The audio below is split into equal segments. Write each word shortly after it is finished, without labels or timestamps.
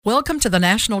Welcome to the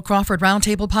National Crawford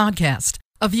Roundtable podcast,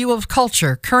 a view of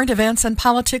culture, current events, and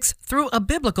politics through a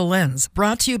biblical lens,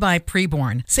 brought to you by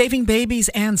Preborn, Saving Babies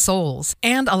and Souls,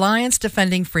 and Alliance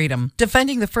Defending Freedom,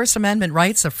 defending the First Amendment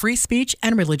rights of free speech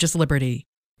and religious liberty.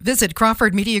 Visit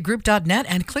crawfordmediagroup.net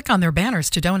and click on their banners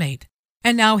to donate.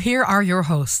 And now here are your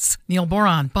hosts, Neil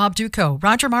Boron, Bob Duco,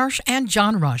 Roger Marsh, and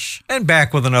John Rush. And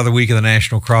back with another week of the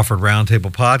National Crawford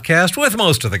Roundtable podcast with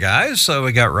most of the guys. So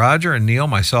we got Roger and Neil,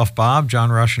 myself, Bob.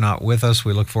 John Rush not with us.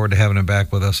 We look forward to having him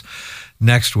back with us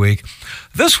next week.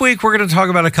 This week, we're going to talk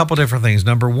about a couple different things.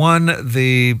 Number one,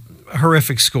 the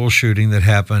horrific school shooting that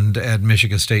happened at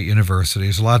Michigan State University.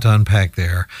 There's a lot to unpack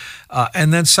there.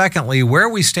 And then secondly, where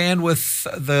we stand with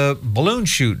the balloon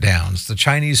shoot downs, the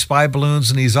Chinese spy balloons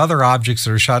and these other objects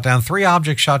that are shot down. 3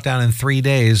 objects shot down in 3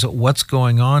 days. What's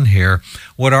going on here?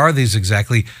 What are these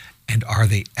exactly? And are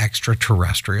they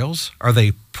extraterrestrials? Are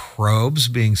they probes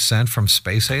being sent from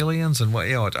space aliens? And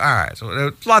what, all right, so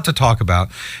a lot to talk about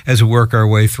as we work our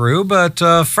way through. But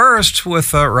first,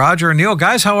 with Roger and Neil,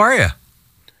 guys, how are you?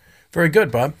 Very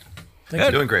good, Bob. Thank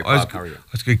you. Doing great, Bob. How are you?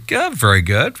 That's good. Yeah, very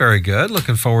good. Very good.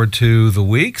 Looking forward to the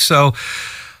week. So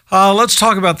let's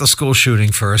talk about the school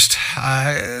shooting first.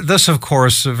 This, of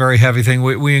course, a very heavy thing.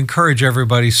 We encourage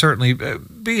everybody, certainly,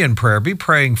 be in prayer. Be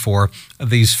praying for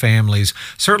these families,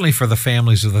 certainly for the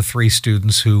families of the 3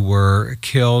 students who were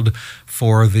killed,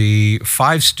 for the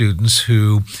 5 students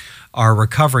who are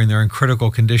recovering. They're in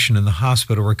critical condition in the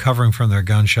hospital, recovering from their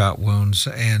gunshot wounds.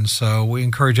 And so we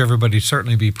encourage everybody to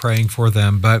certainly be praying for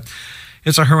them. But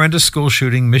it's a horrendous school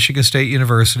shooting, Michigan State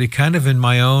University, kind of in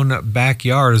my own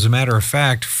backyard. As a matter of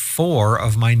fact, 4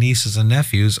 of my nieces and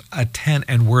nephews attend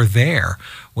and were there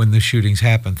when the shootings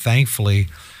happened. Thankfully,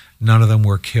 none of them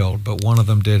were killed, but one of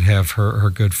them did have her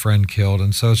good friend killed.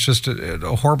 And so it's just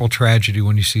a horrible tragedy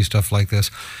when you see stuff like this.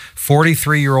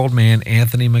 43-year-old man,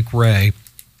 Anthony McRae,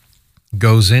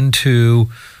 goes into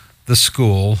the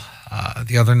school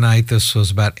the other night. This was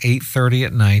about 8:30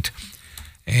 at night,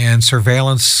 and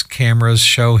surveillance cameras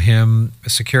show him,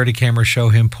 security cameras show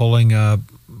him pulling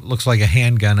looks like a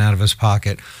handgun out of his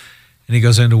pocket, and he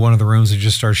goes into one of the rooms and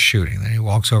just starts shooting. Then he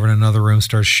walks over to another room,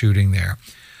 starts shooting there.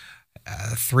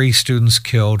 3 students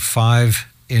killed, 5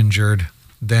 injured.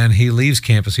 Then he leaves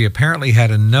campus. He apparently had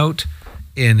a note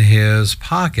in his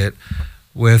pocket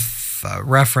with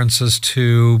references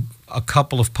to a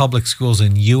couple of public schools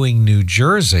in Ewing, New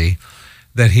Jersey,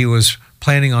 that he was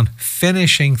planning on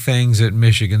finishing things at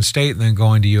Michigan State and then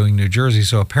going to Ewing, New Jersey.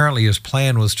 So apparently his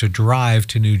plan was to drive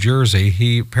to New Jersey.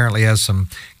 He apparently has some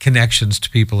connections to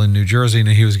people in New Jersey, and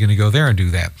he was going to go there and do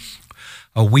that.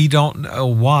 We don't know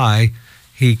why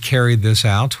he carried this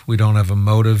out. We don't have a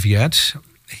motive yet.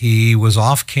 He was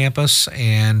off campus,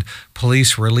 and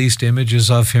police released images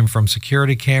of him from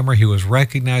security camera. He was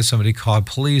recognized. Somebody called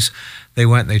police. They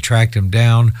went and they tracked him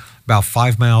down about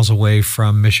 5 miles away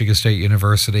from Michigan State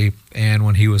University. And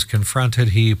when he was confronted,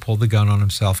 he pulled the gun on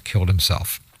himself, killed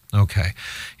himself. Okay.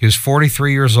 He was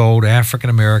 43 years old,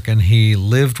 African-American. He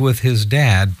lived with his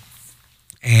dad.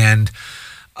 And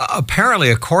apparently,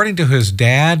 according to his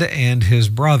dad and his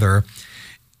brother,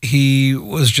 he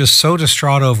was just so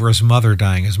distraught over his mother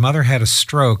dying. His mother had a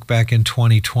stroke back in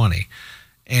 2020,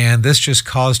 and this just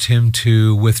caused him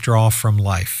to withdraw from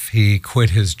life. He quit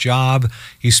his job.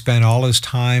 He spent all his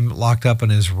time locked up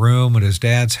in his room at his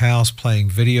dad's house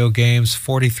playing video games,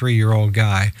 43-year-old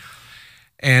guy.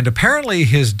 And apparently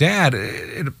his dad,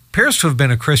 it appears to have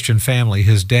been a Christian family.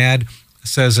 His dad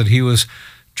says that he was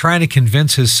trying to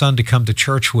convince his son to come to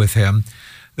church with him.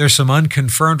 There's some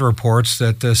unconfirmed reports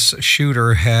that this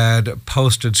shooter had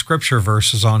posted scripture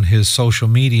verses on his social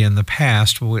media in the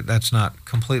past. That's not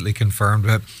completely confirmed.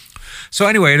 But so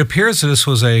anyway, it appears that this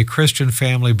was a Christian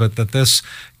family, but that this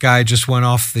guy just went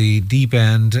off the deep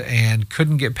end and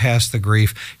couldn't get past the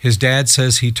grief. His dad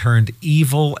says he turned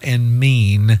evil and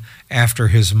mean after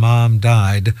his mom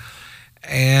died.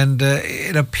 And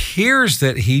it appears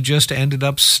that he just ended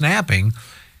up snapping.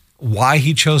 Why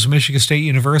he chose Michigan State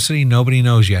University, nobody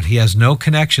knows yet. He has no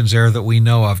connections there that we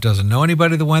know of. Doesn't know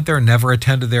anybody that went there, never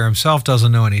attended there himself,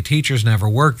 doesn't know any teachers, never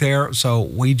worked there. So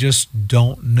we just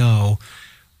don't know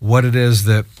what it is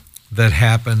that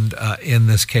happened in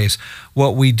this case.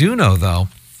 What we do know, though,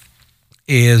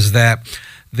 is that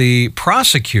the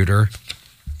prosecutor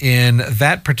in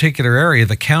that particular area,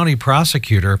 the county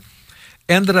prosecutor,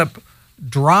 ended up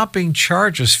dropping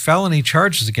charges, felony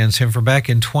charges against him from back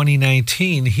in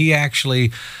 2019. He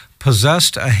actually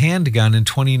possessed a handgun in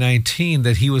 2019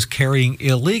 that he was carrying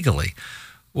illegally.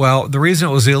 Well, the reason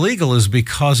it was illegal is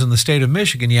because in the state of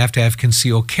Michigan, you have to have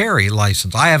concealed carry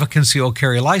license. I have a concealed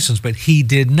carry license, but he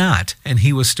did not, and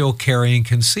he was still carrying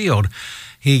concealed.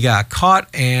 He got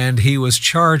caught and he was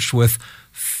charged with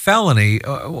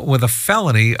a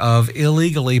felony of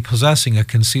illegally possessing a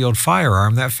concealed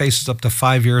firearm. That faces up to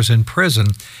 5 years in prison.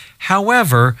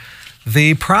 However,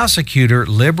 the prosecutor,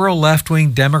 liberal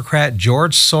left-wing Democrat,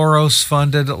 George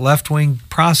Soros-funded left-wing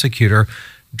prosecutor,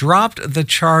 dropped the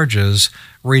charges,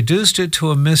 reduced it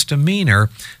to a misdemeanor,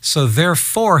 so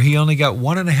therefore he only got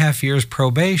 1.5 years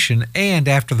probation, and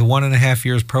after the 1.5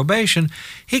 years probation,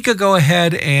 he could go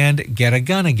ahead and get a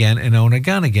gun again and own a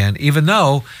gun again, even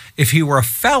though if he were a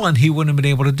felon, he wouldn't have been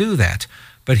able to do that.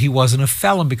 But he wasn't a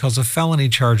felon because the felony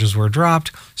charges were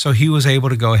dropped, so he was able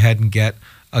to go ahead and get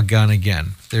a gun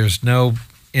again. There's no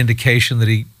indication that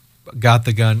he got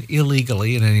the gun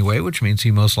illegally in any way, which means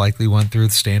he most likely went through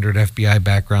the standard FBI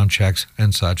background checks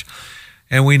and such.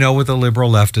 And we know what the liberal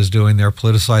left is doing. They're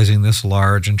politicizing this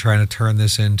large and trying to turn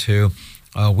this into,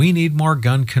 we need more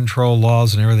gun control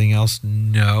laws and everything else.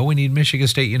 No, we need Michigan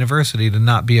State University to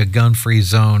not be a gun-free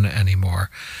zone anymore.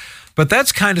 But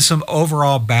that's kind of some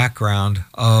overall background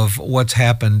of what's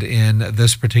happened in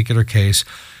this particular case.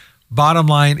 Bottom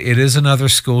line, it is another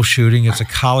school shooting. It's a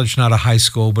college, not a high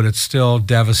school, but it's still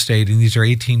devastating. These are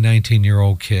 18,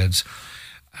 19-year-old kids,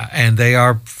 and they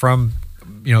are from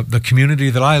the community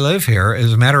that I live here.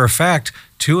 As a matter of fact,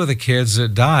 2 of the kids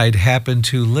that died happened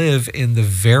to live in the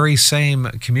very same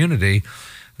community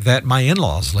that my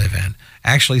in-laws live in.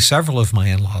 Actually, several of my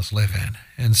in-laws live in.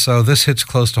 And so this hits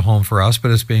close to home for us,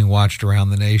 but it's being watched around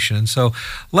the nation. And so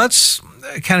let's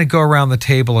kind of go around the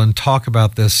table and talk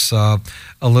about this a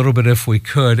little bit if we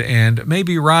could. And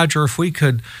maybe, Roger, if we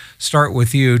could start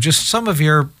with you, just some of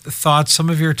your thoughts,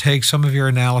 some of your takes, some of your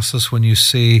analysis when you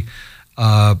see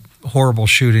horrible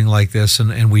shooting like this,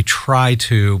 and we try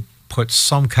to put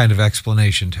some kind of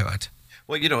explanation to it.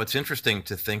 Well, it's interesting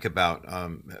to think about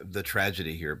the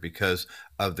tragedy here because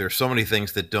there's so many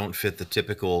things that don't fit the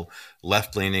typical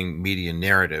left-leaning media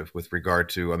narrative with regard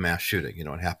to a mass shooting.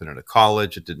 It happened at a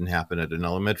college. It didn't happen at an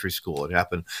elementary school. It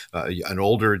happened an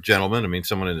older gentleman,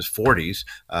 someone in his 40s,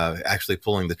 actually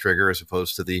pulling the trigger as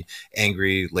opposed to the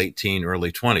angry late teen,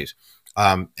 early 20s.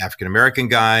 African-American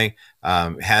guy,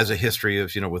 has a history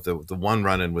of, with the one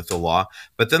run-in with the law.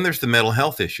 But then there's the mental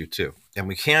health issue too. And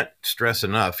we can't stress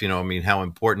enough, how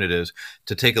important it is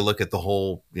to take a look at the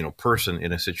whole, person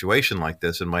in a situation like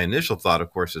this. And my initial thought,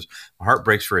 of course, is my heart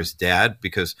breaks for his dad,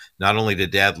 because not only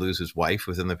did dad lose his wife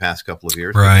within the past couple of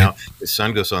years, right, but now his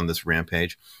son goes on this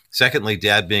rampage. Secondly,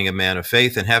 dad being a man of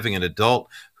faith and having an adult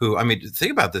who,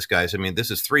 think about this, guys.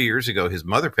 This is 3 years ago. His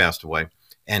mother passed away,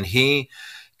 and he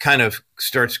kind of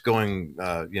starts going,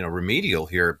 remedial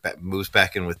here, moves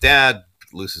back in with dad,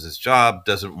 loses his job,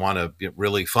 doesn't want to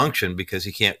really function because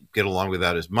he can't get along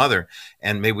without his mother.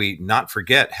 And may we not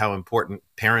forget how important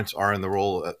parents are in the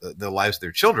role, the lives of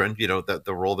their children, the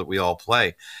role that we all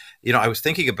play. I was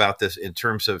thinking about this in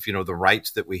terms of, the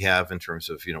rights that we have in terms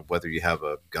of, whether you have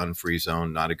a gun-free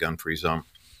zone, not a gun-free zone.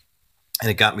 And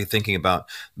it got me thinking about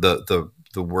the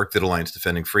work that Alliance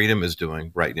Defending Freedom is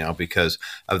doing right now, because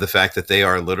of the fact that they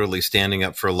are literally standing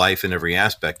up for life in every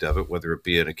aspect of it, whether it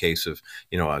be in a case of,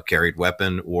 a carried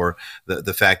weapon, or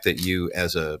the fact that you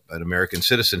as an American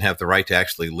citizen have the right to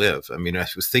actually live. I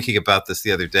was thinking about this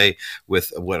the other day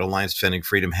with what Alliance Defending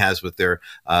Freedom has with their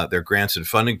grants and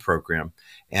funding program.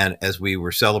 And as we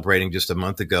were celebrating just a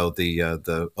month ago,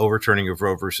 the overturning of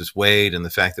Roe versus Wade, and the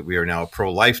fact that we are now a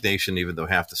pro-life nation, even though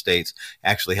half the states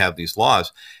actually have these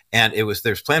laws. And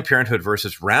there's Planned Parenthood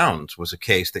versus Rounds was a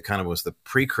case that kind of was the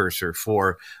precursor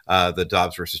for the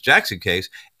Dobbs versus Jackson case.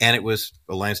 And it was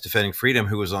Alliance Defending Freedom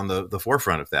who was on the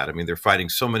forefront of that. They're fighting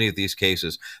so many of these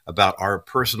cases about our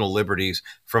personal liberties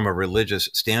from a religious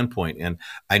standpoint. And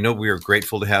I know we are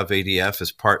grateful to have ADF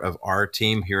as part of our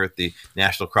team here at the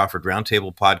National Crawford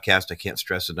Roundtable podcast. I can't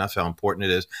stress enough how important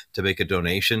it is to make a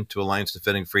donation to Alliance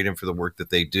Defending Freedom for the work that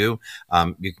they do.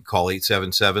 You can call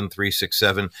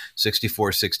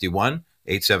 877-367-6461.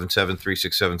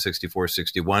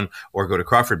 877-367-6461, or go to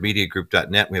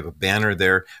crawfordmediagroup.net. We have a banner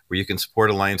there where you can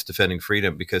support Alliance Defending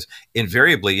Freedom, because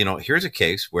invariably, here's a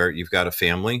case where you've got a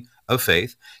family of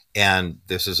faith, and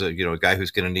this is a guy who's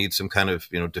going to need some kind of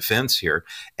defense here.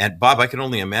 And Bob, I can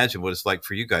only imagine what it's like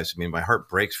for you guys. My heart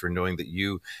breaks for knowing that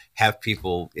you have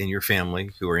people in your family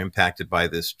who are impacted by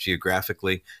this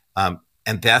geographically, and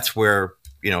that's where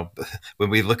when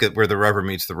we look at where the rubber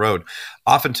meets the road,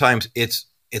 oftentimes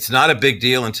it's not a big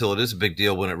deal until it is a big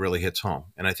deal when it really hits home.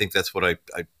 And I think that's what I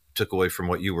took away from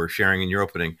what you were sharing in your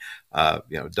opening,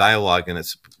 dialogue. And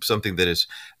it's something that is,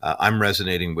 I'm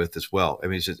resonating with as well.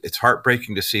 It's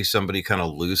heartbreaking to see somebody kind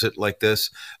of lose it like this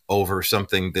over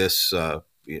something this,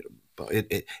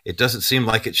 it doesn't seem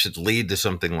like it should lead to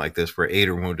something like this where 8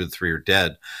 are wounded, 3 are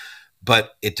dead.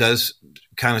 but it does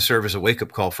kind of serve as a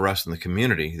wake-up call for us in the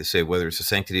community to say whether it's the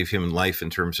sanctity of human life in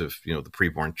terms of, the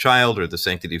preborn child, or the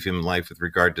sanctity of human life with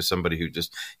regard to somebody who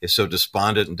just is so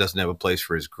despondent and doesn't have a place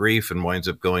for his grief and winds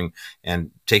up going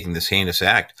and taking this heinous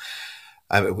act.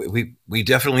 We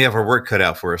definitely have our work cut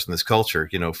out for us in this culture,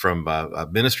 from a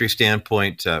ministry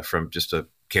standpoint, from just a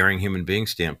caring human being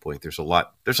standpoint. There's a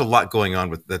lot going on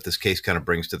with that this case kind of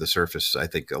brings to the surface. I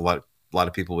think a lot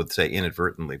of people would say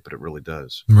inadvertently, but it really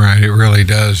does. Right, it really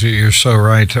does. You're so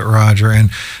right, Roger. And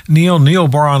Neil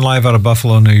Boron, live out of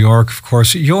Buffalo, New York. Of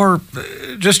course, your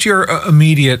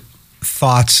immediate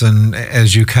thoughts, and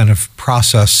as you kind of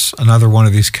process another one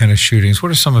of these kind of shootings,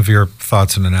 what are some of your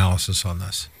thoughts and analysis on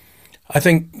this? I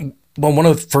think, well, one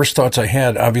of the first thoughts I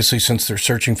had, obviously, since they're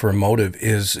searching for a motive,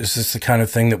 is this the kind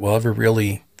of thing that we'll ever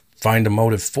really find a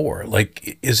motive for?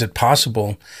 Like, is it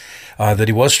possible that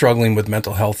he was struggling with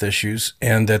mental health issues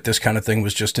and that this kind of thing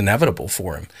was just inevitable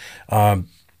for him?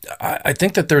 I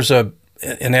think that there's an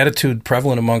attitude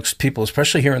prevalent amongst people,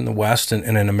 especially here in the West and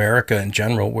in America in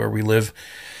general, where we live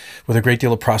with a great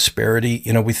deal of prosperity.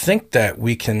 We think that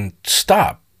we can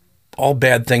stop all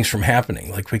bad things from happening.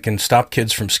 Like we can stop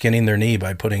kids from skinning their knee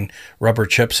by putting rubber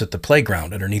chips at the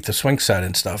playground underneath the swing set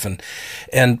and stuff.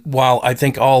 And while I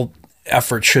think all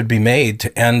effort should be made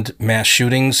to end mass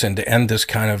shootings and to end this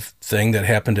kind of thing that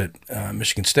happened at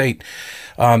Michigan State,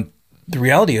 the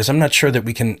reality is I'm not sure that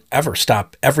we can ever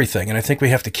stop everything. And I think we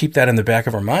have to keep that in the back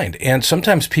of our mind. And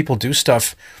sometimes people do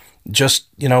stuff just,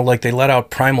 like they let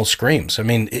out primal screams. I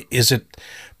mean, is it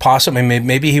possible? I mean,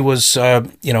 maybe he was,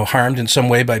 harmed in some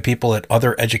way by people at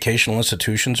other educational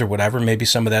institutions or whatever. Maybe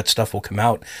some of that stuff will come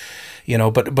out.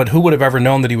 But who would have ever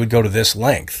known that he would go to this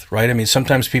length, right? I mean,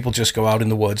 sometimes people just go out in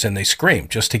the woods and they scream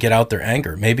just to get out their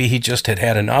anger. Maybe he just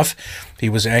had enough. He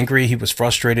was angry. He was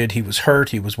frustrated. He was hurt.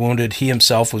 He was wounded. He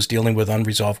himself was dealing with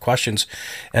unresolved questions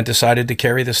and decided to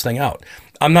carry this thing out.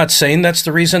 I'm not saying that's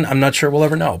the reason. I'm not sure we'll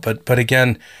ever know. But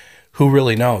again, who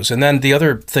really knows? And then the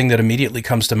other thing that immediately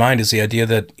comes to mind is the idea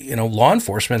that, law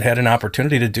enforcement had an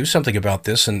opportunity to do something about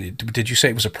this. And did you say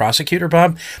it was a prosecutor,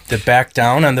 Bob, that backed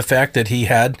down on the fact that he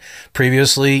had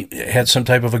previously had some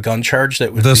type of a gun charge?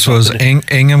 This was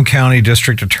Ingham County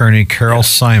District Attorney Carol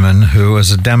Simon, who is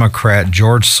a Democrat,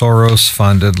 George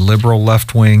Soros-funded, liberal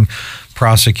left-wing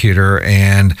prosecutor,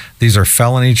 and these are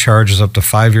felony charges up to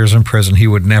 5 years in prison. He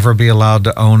would never be allowed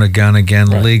to own a gun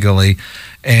again legally.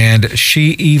 And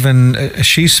she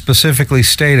specifically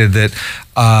stated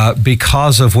that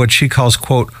because of what she calls,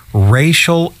 quote,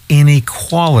 racial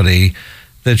inequality,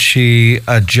 that she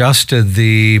adjusted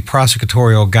the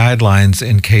prosecutorial guidelines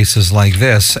in cases like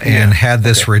this and had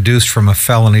this reduced from a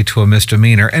felony to a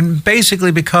misdemeanor. And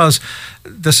basically because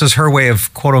this is her way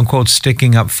of, quote unquote,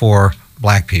 sticking up for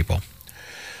black people.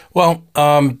 Well,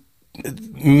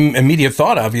 immediate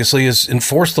thought, obviously, is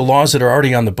enforce the laws that are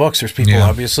already on the books. There's people,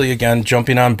 obviously, again,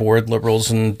 jumping on board,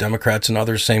 liberals and Democrats and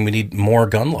others saying we need more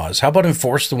gun laws. How about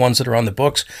enforce the ones that are on the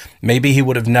books? Maybe he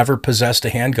would have never possessed a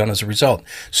handgun as a result.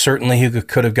 Certainly he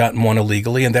could have gotten one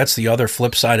illegally, and that's the other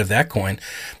flip side of that coin,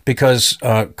 because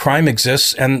crime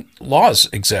exists and laws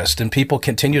exist, and people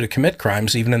continue to commit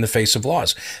crimes even in the face of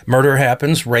laws. Murder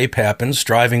happens, rape happens,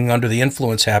 driving under the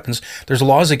influence happens. There's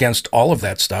laws against all of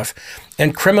that stuff.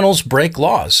 And criminals break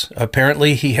laws.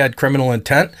 Apparently, he had criminal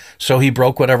intent, so he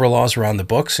broke whatever laws were on the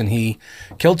books, and he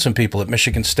killed some people at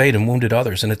Michigan State and wounded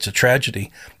others. And it's a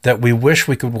tragedy that we wish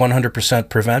we could 100%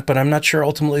 prevent, but I'm not sure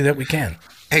ultimately that we can.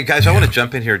 Hey, guys, I want to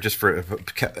jump in here just for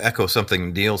echo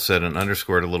something Neil said and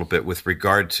underscore it a little bit with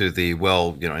regard to the,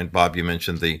 and Bob, you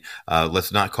mentioned the,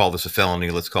 let's not call this a felony,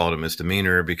 let's call it a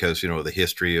misdemeanor because, the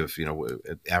history of,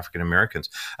 African Americans.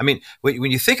 I mean, when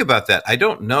you think about that, I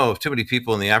don't know if too many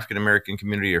people in the African American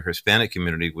community or Hispanic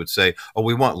community would say, oh,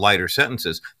 we want lighter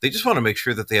sentences. They just want to make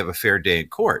sure that they have a fair day in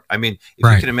court. I mean,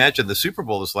 if you can imagine the Super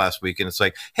Bowl this last week and it's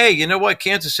like, hey, you know what,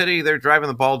 Kansas City, they're driving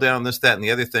the ball down, this, that, and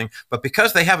the other thing. But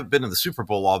because they haven't been in the Super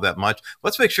Bowl all that much,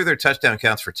 let's make sure their touchdown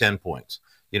counts for 10 points.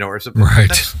 Or something.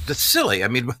 That's silly. I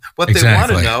mean, what they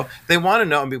want to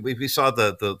know. I mean, we saw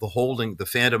the holding, the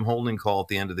phantom holding call at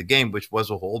the end of the game, which was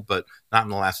a hold, but not in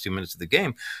the last 2 minutes of the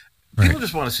game. People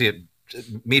just want to see it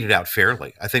meted out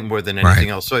fairly, I think, more than anything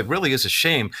else. So it really is a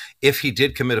shame. If he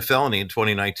did commit a felony in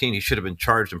 2019, he should have been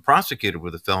charged and prosecuted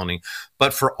with a felony.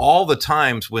 But for all the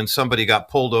times when somebody got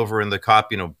pulled over and the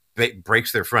cop,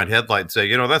 breaks their front headlight and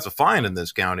say, that's a fine in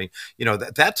this county,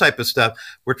 that type of stuff.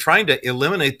 We're trying to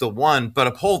eliminate the one, but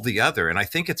uphold the other. And I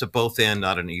think it's a both and,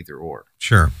 not an either or.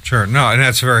 Sure. No, and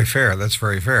that's very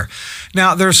fair.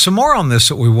 Now, there's some more on this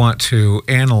that we want to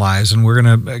analyze, and we're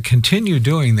going to continue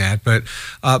doing that. But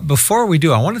before we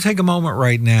do, I want to take a moment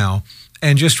right now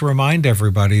And just to remind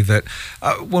everybody that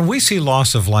when we see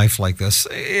loss of life like this,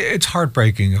 it's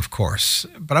heartbreaking, of course.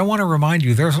 But I want to remind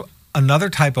you, there's another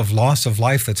type of loss of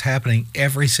life that's happening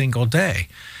every single day.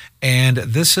 And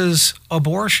this is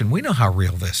abortion. We know how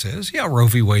real this is. Yeah, Roe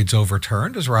v. Wade's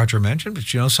overturned, as Roger mentioned,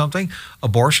 but you know something?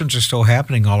 Abortions are still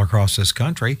happening all across this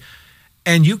country.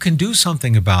 And you can do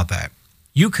something about that.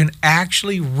 You can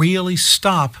actually really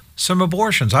stop some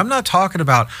abortions. I'm not talking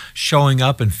about showing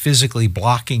up and physically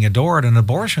blocking a door at an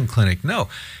abortion clinic. No.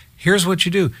 Here's what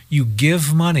you do. You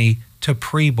give money to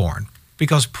preborn,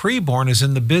 because preborn is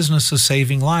in the business of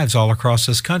saving lives all across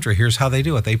this country. Here's how they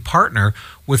do it. They partner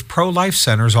with pro-life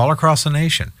centers all across the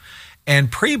nation.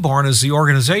 And Preborn is the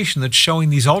organization that's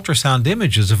showing these ultrasound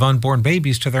images of unborn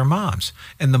babies to their moms.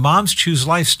 And the moms choose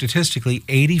life statistically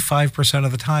 85%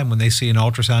 of the time when they see an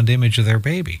ultrasound image of their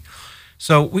baby.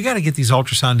 So we got to get these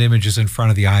ultrasound images in front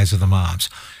of the eyes of the moms.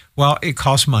 Well, it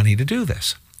costs money to do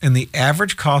this. And the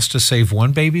average cost to save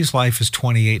one baby's life is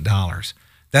 $28.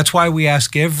 That's why we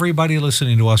ask everybody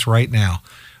listening to us right now,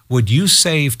 would you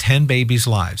save 10 babies'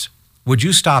 lives? Would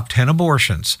you stop 10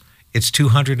 abortions? It's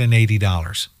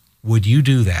 $280. Would you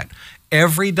do that?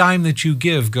 Every dime that you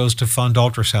give goes to fund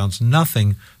ultrasounds,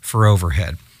 nothing for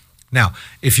overhead. Now,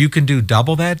 if you can do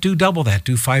double that, do double that.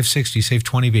 Do $560, save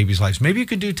 20 babies' lives. Maybe you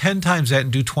could do 10 times that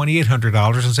and do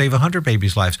 $2,800 and save 100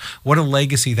 babies' lives. What a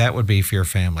legacy that would be for your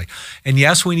family. And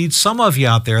yes, we need some of you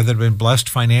out there that have been blessed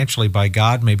financially by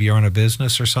God. Maybe you're in a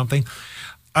business or something.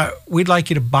 We'd like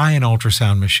you to buy an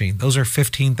ultrasound machine. Those are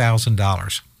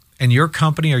 $15,000. And your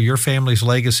company or your family's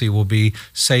legacy will be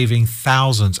saving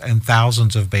thousands and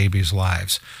thousands of babies'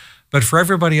 lives. But for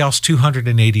everybody else,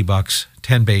 $280,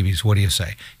 10 babies, what do you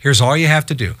say? Here's all you have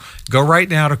to do. Go right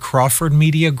now to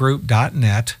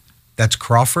crawfordmediagroup.net. That's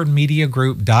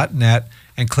crawfordmediagroup.net,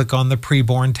 and click on the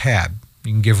preborn tab.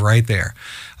 You can give right there.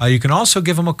 You can also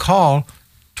give them a call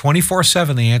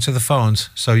 24/7. They answer the phones.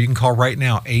 So you can call right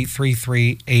now,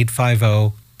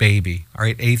 833-850-BABY. All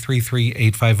right,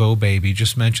 833-850-BABY.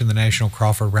 Just mention the National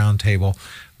Crawford Roundtable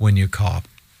when you call.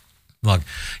 Look,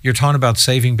 you're talking about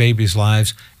saving babies'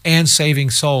 lives and saving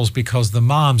souls, because the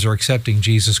moms are accepting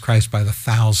Jesus Christ by the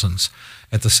thousands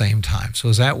at the same time. So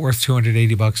is that worth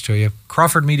 $280 to you?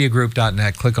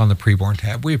 CrawfordMediaGroup.net. Click on the preborn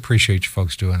tab. We appreciate you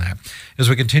folks doing that. As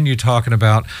we continue talking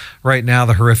about right now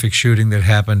the horrific shooting that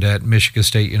happened at Michigan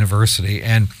State University.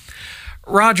 And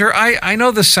Roger, I know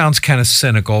this sounds kind of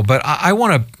cynical, but I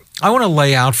want to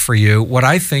lay out for you what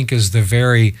I think is the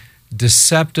very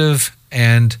deceptive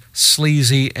and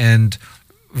sleazy and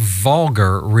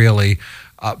vulgar, really,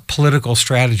 political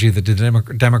strategy that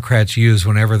the Democrats use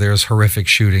whenever there's horrific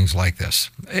shootings like this.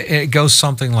 It goes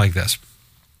something like this.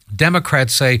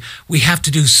 Democrats say, we have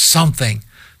to do something.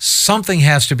 Something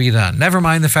has to be done. Never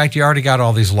mind the fact you already got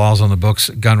all these laws on the books,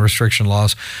 gun restriction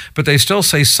laws, but they still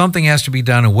say something has to be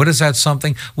done. And what is that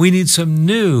something? We need some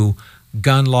new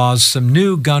gun laws, some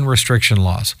new gun restriction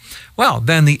laws. Well,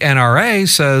 then the NRA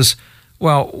says,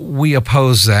 well, we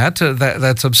oppose that.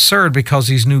 That's absurd, because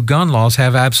these new gun laws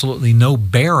have absolutely no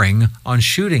bearing on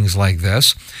shootings like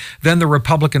this. Then the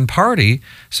Republican Party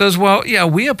says, well, yeah,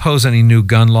 we oppose any new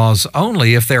gun laws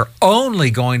only if they're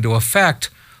only going to affect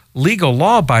legal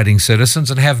law-abiding citizens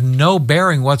and have no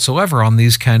bearing whatsoever on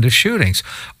these kind of shootings.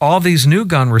 All these new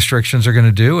gun restrictions are going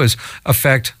to do is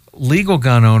affect legal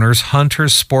gun owners,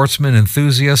 hunters, sportsmen,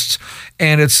 enthusiasts,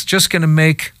 and it's just going to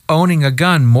make owning a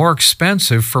gun more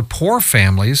expensive for poor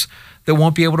families that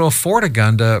won't be able to afford a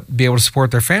gun to be able to support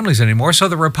their families anymore. So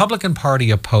the Republican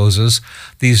Party opposes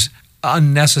these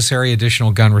unnecessary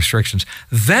additional gun restrictions.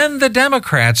 Then the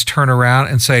Democrats turn around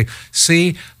and say,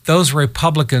 see, those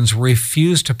Republicans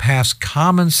refuse to pass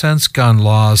common sense gun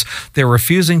laws. They're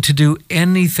refusing to do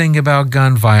anything about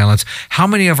gun violence. How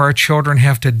many of our children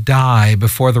have to die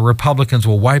before the Republicans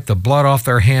will wipe the blood off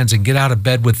their hands and get out of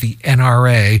bed with the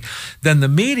NRA? Then the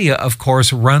media, of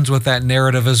course, runs with that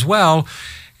narrative as well.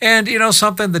 And you know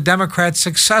something? The Democrats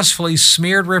successfully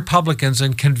smeared Republicans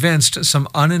and convinced some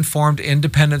uninformed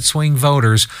independent swing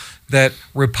voters that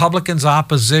Republicans'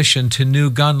 opposition to new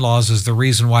gun laws is the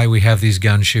reason why we have these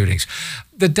gun shootings.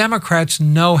 The Democrats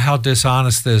know how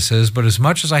dishonest this is, but as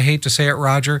much as I hate to say it,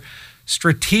 Roger,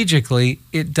 strategically,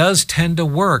 it does tend to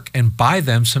work and buy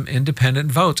them some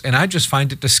independent votes. And I just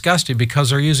find it disgusting, because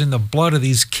they're using the blood of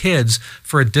these kids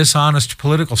for a dishonest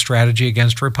political strategy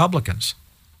against Republicans.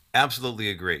 Absolutely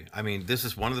agree. I mean, this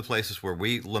is one of the places where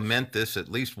we lament this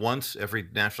at least once every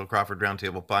National Crawford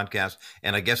Roundtable podcast.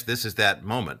 And I guess this is that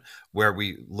moment where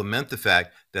we lament the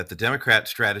fact that the Democrat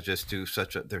strategists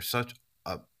they're such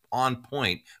on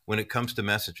point when it comes to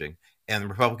messaging. And the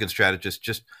Republican strategists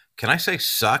just can I say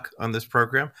suck on this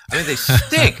program? I mean, they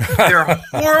stink. They're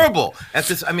horrible at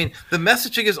this. I mean, the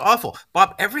messaging is awful.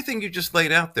 Bob, everything you just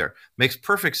laid out there makes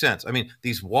perfect sense. I mean,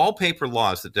 these wallpaper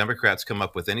laws that Democrats come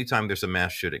up with anytime there's a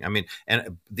mass shooting. I mean,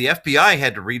 and the FBI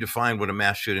had to redefine what a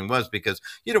mass shooting was because,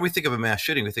 we think of a mass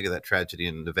shooting, we think of that tragedy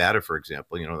in Nevada, for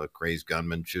example, the crazed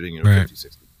gunman shooting, 50,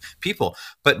 60 people.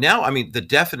 But now, I mean, the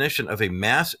definition of a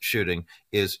mass shooting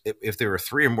is if there are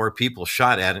 3 or more people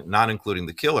shot at it, not including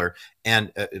the killer,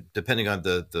 and depending on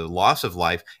the loss of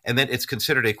life, and then it's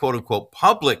considered a quote unquote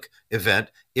public event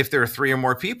if there are 3 or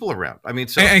more people around. I mean,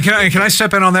 so and can I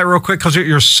step in on that real quick, because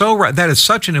you're so right. That is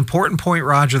such an important point,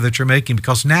 Roger, that you're making,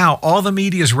 because now all the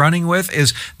media is running with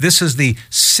is this is the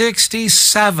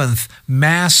 67th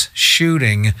mass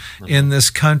shooting in this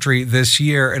country this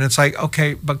year, and it's like,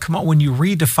 okay, but come on, when you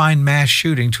redefine mass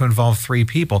shooting to involve 3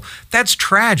 people, that's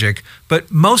tragic.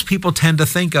 But most people tend to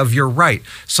think of, you're right,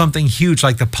 something huge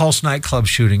like the Pulse nightclub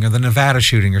shooting or the Nevada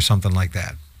shooting or something like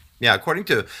that. Yeah, according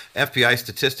to FBI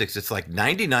statistics, it's like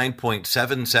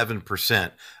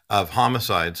 99.77% of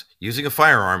homicides using a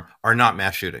firearm are not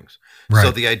mass shootings. Right.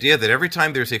 So the idea that every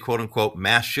time there's a quote-unquote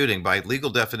mass shooting, by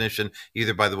legal definition,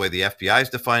 either by the way the FBI is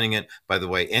defining it, by the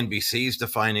way NBC is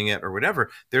defining it, or whatever,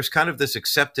 there's kind of this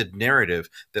accepted narrative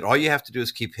that all you have to do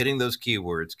is keep hitting those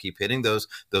keywords, keep hitting those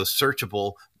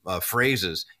searchable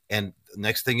phrases, and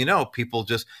next thing you know, people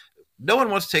just... No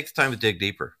one wants to take the time to dig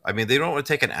deeper. I mean, they don't want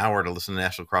to take an hour to listen to the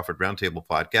National Crawford Roundtable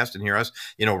podcast and hear us,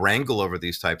 wrangle over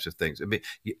these types of things. I mean,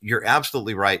 you're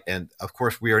absolutely right. And of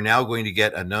course, we are now going to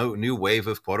get a new wave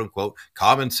of quote unquote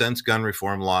common sense gun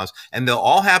reform laws. And they'll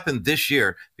all happen this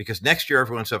year because next year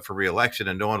everyone's up for re-election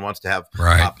and no one wants to have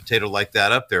a hot potato like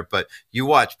that up there. But you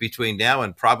watch, between now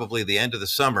and probably the end of the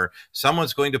summer,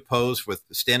 someone's going to pose with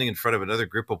standing in front of another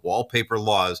group of wallpaper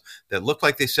laws that look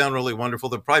like they sound really wonderful.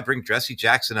 They'll probably bring Jesse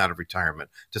Jackson out of retirement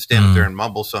to stand up there and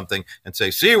mumble something and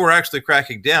say, see, we're actually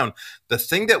cracking down. The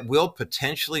thing that will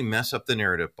potentially mess up the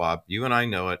narrative, Bob, you and I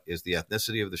know it, is the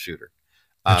ethnicity of the shooter.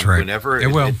 That's right. Whenever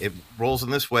it rolls in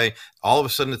this way, all of a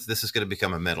sudden this is going to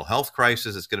become a mental health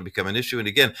crisis. It's going to become an issue. And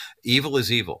again, evil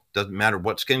is evil. Doesn't matter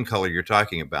what skin color you're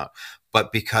talking about.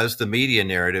 But because the media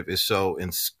narrative is so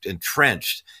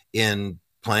entrenched in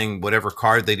playing whatever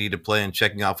card they need to play and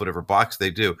checking off whatever box they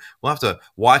do, we'll have to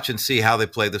watch and see how they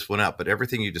play this one out. But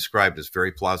everything you described is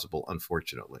very plausible,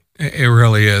 unfortunately. It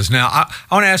really is. Now, I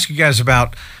want to ask you guys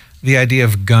about the idea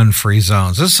of gun-free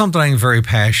zones. This is something I'm very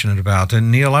passionate about.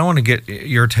 And Neil, I want to get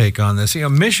your take on this.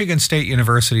 Michigan State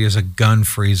University is a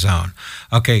gun-free zone.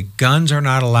 Okay, guns are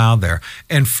not allowed there.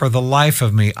 And for the life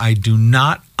of me, I do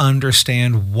not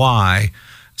understand why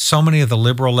so many of the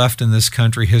liberal left in this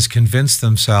country has convinced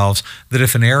themselves that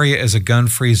if an area is a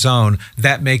gun-free zone,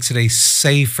 that makes it a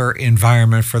safer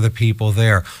environment for the people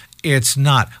there. It's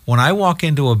not. When I walk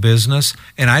into a business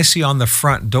and I see on the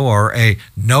front door a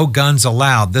no guns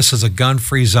allowed, this is a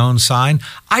gun-free zone sign,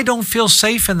 I don't feel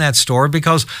safe in that store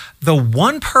because the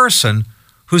one person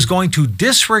who's going to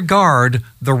disregard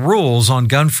the rules on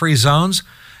gun-free zones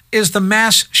is the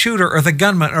mass shooter or the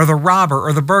gunman or the robber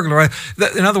or the burglar.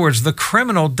 In other words, the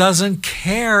criminal doesn't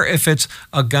care if it's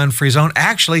a gun-free zone.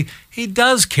 Actually, he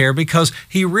does care because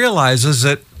he realizes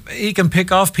that he can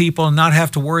pick off people and not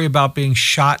have to worry about being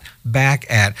shot back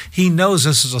at. He knows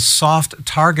this is a soft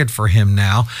target for him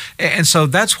now. And so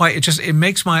that's why it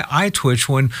makes my eye twitch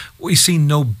when we see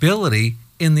nobility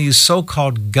in these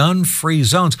so-called gun-free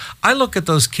zones. I look at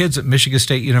those kids at Michigan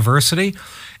State University,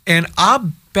 and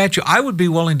I'll bet you, I would be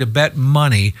willing to bet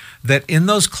money that in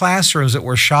those classrooms that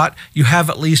were shot, you have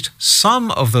at least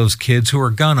some of those kids who are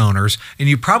gun owners, and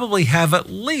you probably have at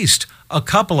least a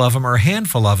couple of them or a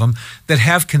handful of them that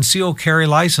have concealed carry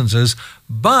licenses,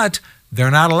 but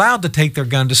they're not allowed to take their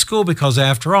gun to school because,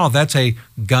 after all, that's a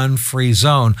gun-free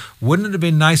zone. Wouldn't it have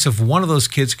been nice if one of those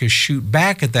kids could shoot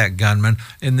back at that gunman,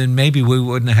 and then maybe we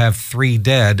wouldn't have 3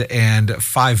 dead and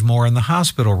 5 more in the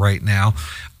hospital right now?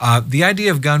 The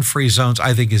idea of gun-free zones,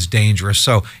 I think, is dangerous.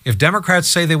 So if Democrats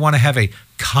say they want to have a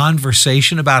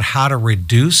conversation about how to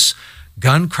reduce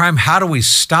gun crime, how do we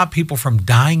stop people from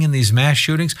dying in these mass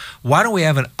shootings? Why don't we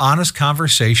have an honest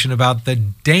conversation about the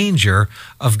danger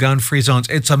of gun-free zones?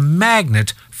 It's a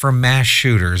magnet for mass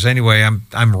shooters. Anyway,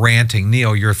 I'm ranting.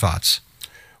 Neil, your thoughts?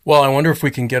 Well, I wonder if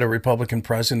we can get a Republican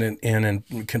president in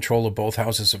control of both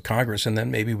houses of Congress, and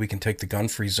then maybe we can take the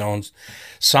gun-free zones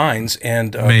signs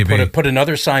and put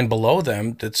another sign below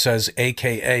them that says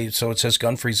AKA, so it says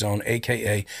gun-free zone,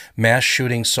 AKA mass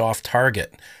shooting soft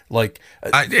target.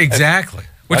 Exactly.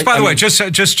 Which, by the way,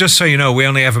 just so you know, we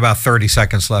only have about 30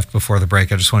 seconds left before the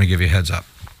break. I just want to give you a heads up.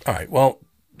 All right. Well,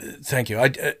 Thank you.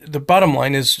 The bottom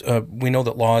line is we know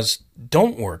that laws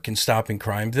don't work in stopping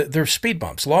crime. They're speed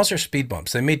bumps. Laws are speed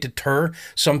bumps. They may deter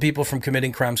some people from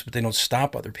committing crimes, but they don't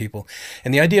stop other people.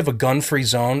 And the idea of a gun-free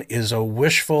zone is a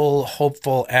wishful,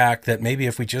 hopeful act that maybe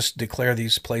if we just declare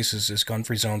these places as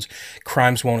gun-free zones,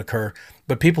 crimes won't occur.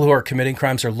 But people who are committing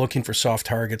crimes are looking for soft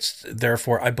targets.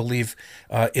 Therefore, I believe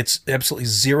it's absolutely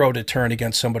zero deterrent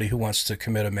against somebody who wants to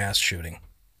commit a mass shooting.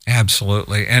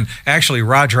 Absolutely. And actually,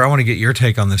 Roger, I want to get your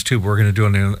take on this too, but we're going to do it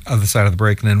on the other side of the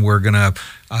break, and then we're going to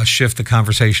shift the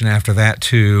conversation after that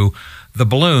to the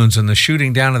balloons and the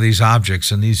shooting down of these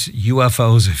objects and these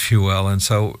UFOs, if you will. And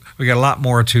so we got a lot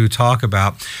more to talk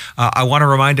about. I want to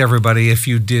remind everybody, if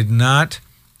you did not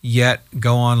yet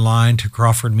go online to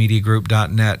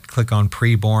crawfordmediagroup.net, click on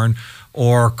Preborn,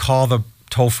 or call the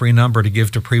toll-free number to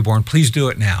give to Preborn, please do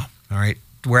it now. All right.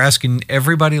 We're asking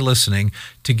everybody listening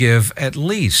to give at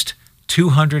least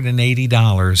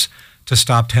 $280 to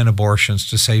stop 10 abortions,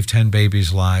 to save 10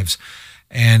 babies' lives.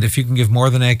 And if you can give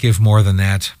more than that, give more than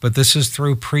that. But this is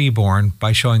through Preborn,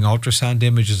 by showing ultrasound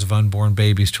images of unborn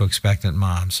babies to expectant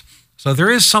moms. So there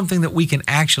is something that we can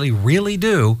actually really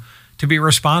do to be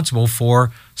responsible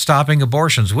for stopping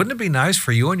abortions. Wouldn't it be nice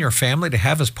for you and your family to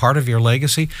have as part of your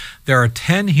legacy? There are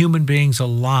 10 human beings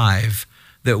alive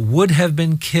that would have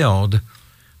been killed,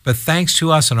 but thanks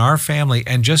to us and our family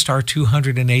and just our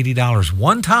 $280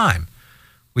 one time,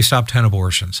 we stopped 10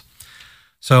 abortions.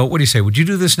 So what do you say? Would you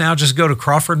do this now? Just go to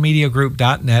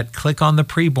crawfordmediagroup.net, click on the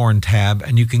Preborn tab,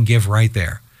 and you can give right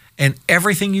there. And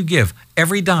everything you give,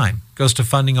 every dime, goes to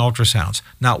funding ultrasounds,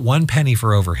 not one penny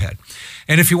for overhead.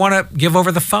 And if you want to give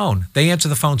over the phone, they answer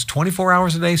the phones 24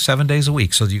 hours a day, 7 days a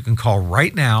week. So you can call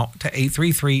right now to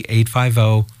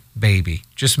 833-850-BABY.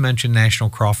 Just mention National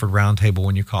Crawford Roundtable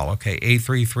when you call, okay?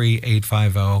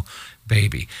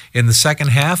 833-850-BABY. In the second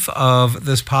half of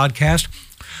this podcast,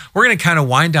 we're going to kind of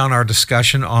wind down our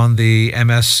discussion on the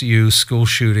MSU school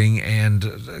shooting and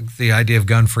the idea of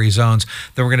gun-free zones.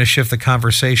 Then we're going to shift the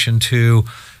conversation to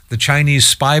the Chinese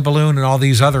spy balloon and all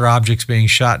these other objects being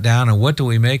shot down, and what do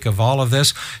we make of all of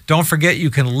this? Don't forget, you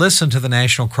can listen to the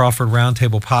National Crawford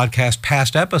Roundtable podcast,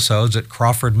 past episodes, at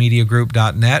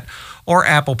crawfordmediagroup.net or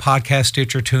Apple Podcast,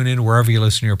 Stitcher, TuneIn, wherever you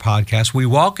listen to your podcasts. We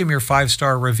welcome your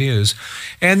 5-star reviews.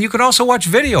 And you can also watch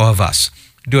video of us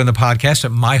doing the podcast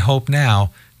at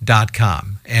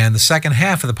myhopenow.com. And the second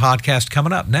half of the podcast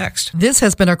coming up next. This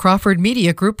has been a Crawford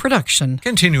Media Group production.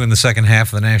 Continuing the second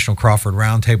half of the National Crawford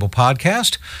Roundtable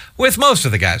podcast with most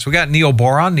of the guys. We got Neil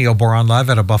Boron live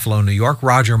out of Buffalo, New York.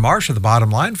 Roger Marsh of The Bottom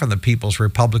Line from the People's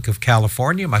Republic of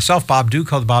California. Myself, Bob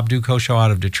Duco, The Bob Duco Show out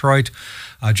of Detroit.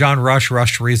 John Rush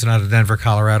to Reason out of Denver,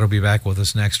 Colorado, will be back with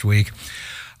us next week.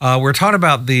 We're talking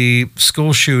about the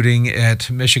school shooting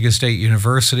at Michigan State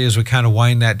University. As we kind of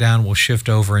wind that down, we'll shift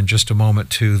over in just a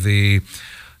moment to the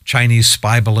Chinese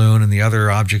spy balloon and the other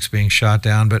objects being shot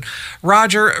down. But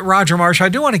Roger Marsh, I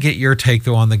do want to get your take,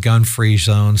 though, on the gun-free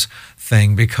zones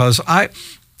thing, because I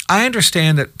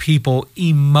understand that people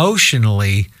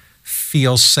emotionally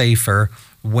feel safer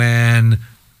when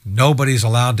nobody's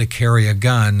allowed to carry a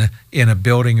gun in a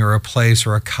building or a place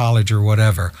or a college or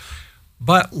whatever.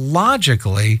 But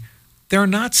logically, they're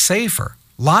not safer.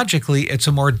 Logically, it's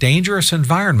a more dangerous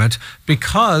environment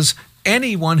because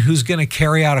anyone who's going to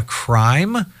carry out a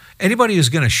crime, anybody who's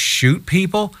going to shoot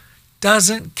people,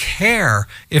 doesn't care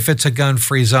if it's a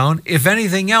gun-free zone. If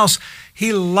anything else,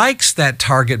 he likes that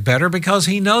target better because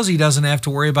he knows he doesn't have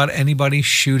to worry about anybody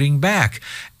shooting back.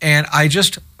 And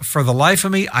for the life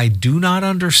of me, I do not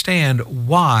understand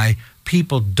why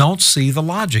people don't see the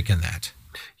logic in that.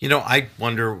 You know, I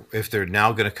wonder if they're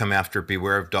now going to come after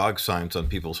beware of dog signs on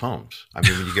people's homes. I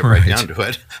mean, when you get right down to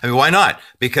it, I mean, why not?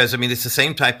 Because, I mean, it's the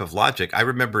same type of logic. I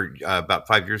remember about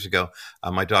 5 years ago,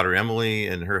 my daughter Emily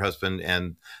and her husband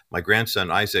and my grandson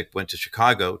Isaac went to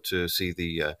Chicago to see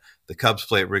the Cubs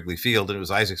play at Wrigley Field. And it was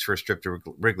Isaac's first trip to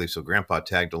Wrigley, so Grandpa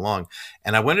tagged along.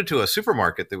 And I went into a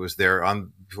supermarket that was there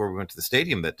before we went to the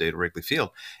stadium that day to Wrigley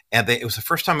Field. And it was the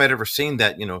first time I'd ever seen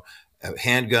that, a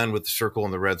handgun with the circle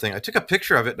and the red thing. I took a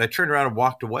picture of it and I turned around and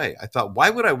walked away. I thought,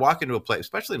 why would I walk into a place,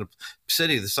 especially in a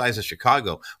city the size of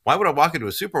Chicago? Why would I walk into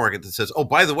a supermarket that says, oh,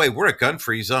 by the way, we're a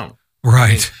gun-free zone?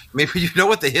 Right. Maybe you know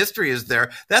what the history is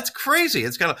there. That's crazy.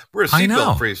 It's kind of, we're a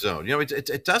seatbelt-free zone.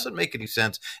 It doesn't make any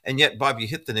sense. And yet, Bob, you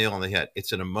hit the nail on the head.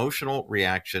 It's an emotional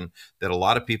reaction that a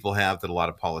lot of people have, that a lot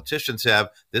of politicians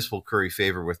have. This will curry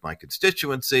favor with my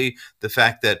constituency. The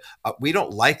fact that we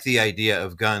don't like the idea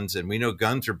of guns, and we know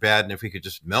guns are bad. And if we could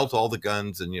just melt all the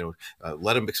guns and,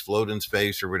 let them explode in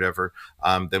space or whatever,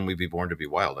 then we'd be born to be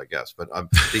wild, I guess. But I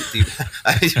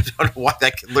don't know why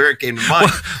that lyric came to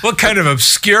mind. What kind of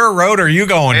obscure road road or are you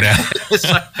going down?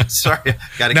 Sorry.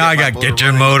 Now I got to get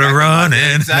your motor running.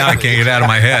 Exactly. Now I can't get out of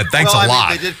my head. Thanks a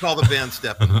lot. They did call the band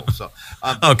Steppenwolf. So,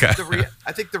 okay.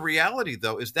 I think the reality,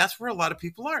 though, is that's where a lot of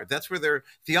people are. That's where their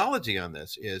theology on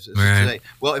this is right. To say,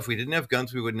 well, if we didn't have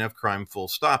guns, we wouldn't have crime, full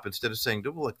stop. Instead of saying,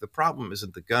 well, look, the problem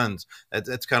isn't the guns.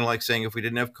 That's kind of like saying if we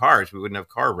didn't have cars, we wouldn't have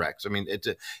car wrecks. I mean,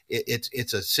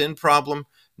 it's a sin problem,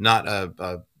 not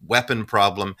a weapon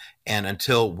problem. And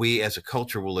until we as a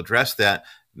culture will address that,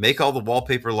 make all the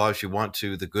wallpaper laws you want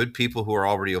to. The good people who are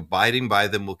already abiding by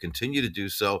them will continue to do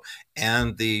so.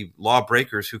 And the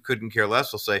lawbreakers who couldn't care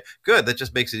less will say, good, that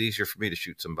just makes it easier for me to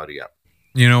shoot somebody up.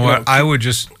 You know what? I would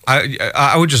just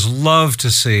love to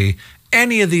see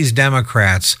any of these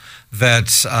Democrats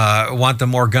that want the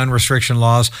more gun restriction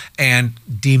laws and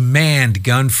demand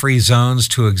gun-free zones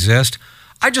to exist.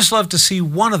 I just love to see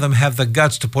one of them have the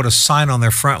guts to put a sign on their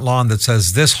front lawn that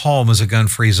says this home is a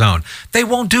gun-free zone. They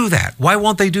won't do that. Why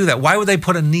won't they do that? Why would they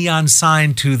put a neon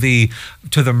sign to the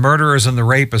murderers and the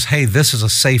rapists? Hey, this is a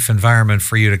safe environment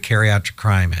for you to carry out your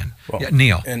crime in. Well,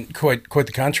 Neil. And quite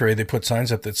the contrary, they put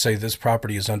signs up that say this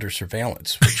property is under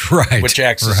surveillance, which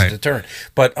acts as a deterrent.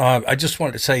 But I just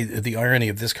wanted to say the irony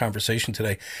of this conversation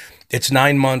today. It's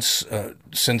 9 months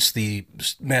since the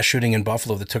mass shooting in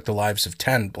Buffalo that took the lives of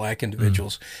 10 black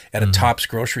individuals at a Tops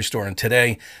grocery store. And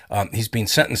today he's being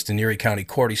sentenced in Erie County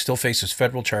Court. He still faces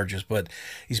federal charges, but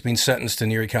he's being sentenced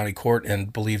in Erie County Court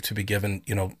and believed to be given,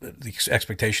 the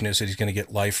expectation is that he's going to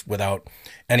get life without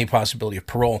any possibility of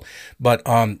parole. But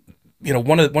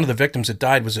one of the victims that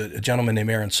died was a gentleman named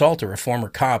Aaron Salter, a former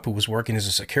cop who was working as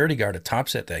a security guard at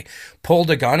Tops that day,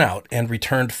 pulled a gun out and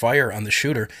returned fire on the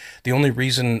shooter. The only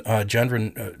reason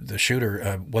Gendron, the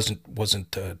shooter,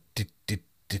 wasn't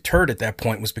deterred at that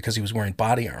point was because he was wearing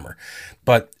body armor.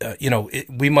 But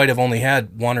we might have only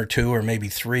had 1 or 2 or maybe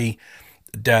 3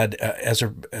 dead, as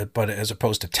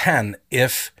opposed to 10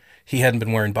 if he hadn't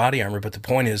been wearing body armor. But the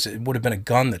point is, it would have been a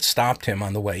gun that stopped him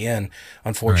on the way in.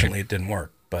 Unfortunately, It didn't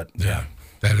work. But yeah,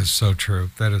 that is so true.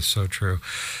 That is so true.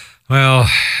 Well,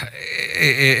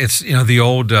 it's the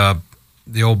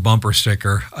old bumper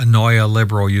sticker, annoy a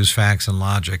liberal, use facts and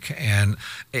logic, and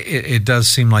it does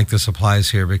seem like this applies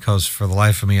here because for the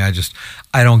life of me, I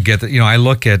don't get that. I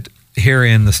look at here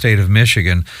in the state of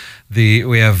Michigan,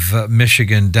 we have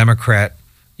Michigan Democrat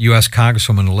U.S.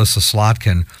 Congresswoman Alyssa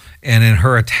Slotkin. And in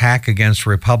her attack against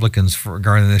Republicans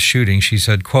regarding this shooting, she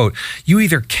said, quote, "You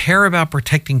either care about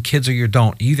protecting kids or you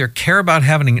don't. You either care about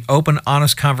having an open,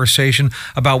 honest conversation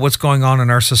about what's going on in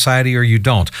our society or you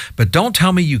don't. But don't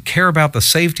tell me you care about the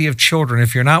safety of children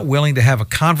if you're not willing to have a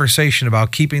conversation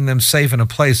about keeping them safe in a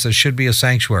place that should be a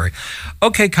sanctuary."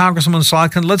 Okay, Congresswoman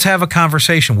Slotkin, let's have a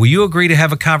conversation. Will you agree to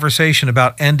have a conversation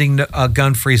about ending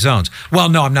gun-free zones? Well,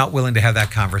 no, I'm not willing to have that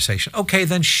conversation. Okay,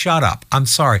 then shut up. I'm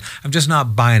sorry. I'm just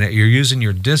not buying it. You're using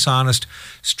your dishonest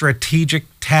strategic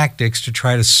tactics to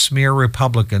try to smear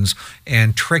Republicans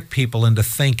and trick people into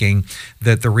thinking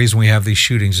that the reason we have these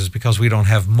shootings is because we don't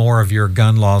have more of your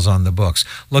gun laws on the books.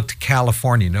 Look to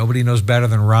California. Nobody knows better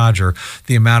than Roger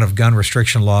the amount of gun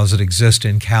restriction laws that exist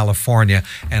in California,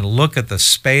 and look at the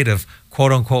spate of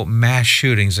quote-unquote mass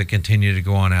shootings that continue to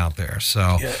go on out there.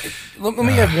 So, let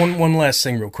me have one last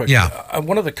thing real quick. Yeah.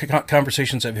 One of the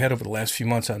conversations I've had over the last few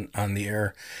months on the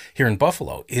air here in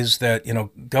Buffalo is that,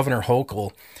 Governor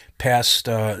Hochul passed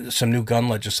some new gun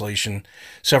legislation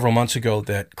several months ago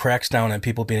that cracks down on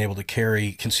people being able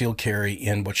to concealed carry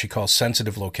in what she calls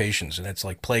sensitive locations. And it's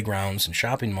like playgrounds and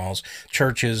shopping malls,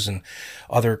 churches, and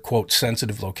other, quote,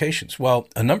 sensitive locations. Well,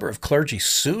 a number of clergy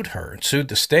sued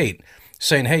the state,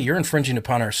 saying, hey, you're infringing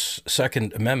upon our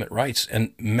Second Amendment rights.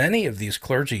 And many of these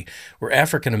clergy were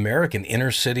African-American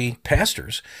inner-city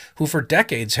pastors who for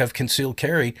decades have concealed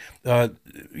carry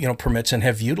permits and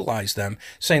have utilized them,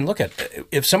 saying, look,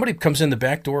 if somebody comes in the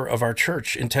back door of our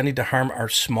church intending to harm our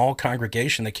small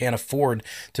congregation that can't afford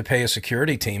to pay a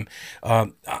security team,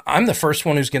 I'm the first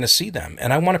one who's going to see them.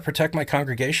 And I want to protect my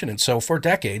congregation. And so for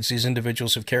decades, these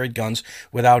individuals have carried guns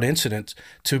without incident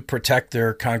to protect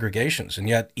their congregations. And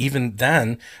yet, even then,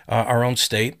 our own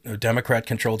state, a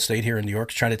Democrat-controlled state here in New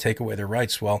York, is trying to take away their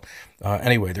rights. Well,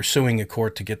 anyway, they're suing a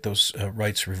court to get those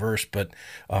rights reversed. But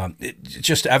it's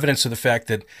just evidence of the fact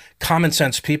that common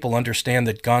sense people understand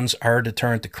that guns are a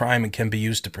deterrent to crime and can be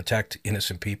used to protect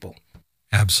innocent people.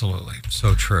 Absolutely.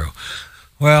 So true.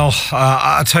 Well,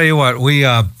 I'll tell you what,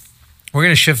 we're going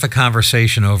to shift the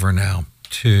conversation over now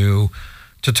to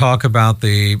talk about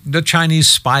the Chinese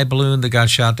spy balloon that got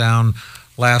shot down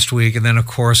last week. And then, of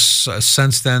course,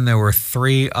 since then, there were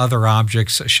 3 other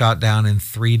objects shot down in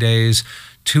 3 days.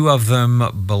 2 of them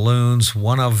balloons,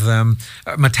 one of them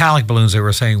metallic balloons, they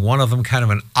were saying, one of them kind of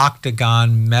an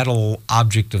octagon metal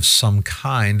object of some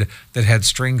kind that had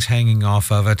strings hanging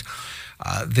off of it.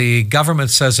 The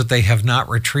government says that they have not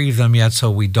retrieved them yet,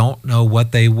 so we don't know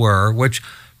what they were, which,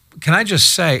 can I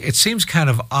just say, it seems kind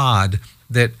of odd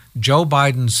that Joe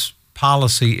Biden's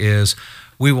policy is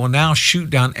we will now shoot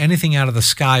down anything out of the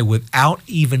sky without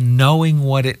even knowing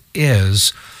what it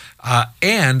is,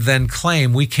 and then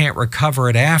claim we can't recover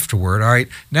it afterward. All right,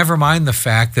 never mind the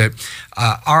fact that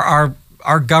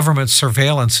our government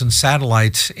surveillance and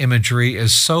satellite imagery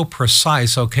is so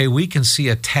precise. Okay, we can see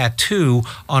a tattoo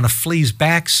on a flea's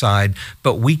backside,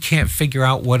 but we can't figure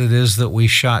out what it is that we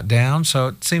shot down. So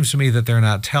it seems to me that they're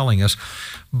not telling us.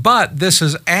 But this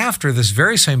is after this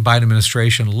very same Biden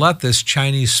administration let this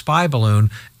Chinese spy balloon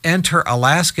enter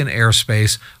Alaskan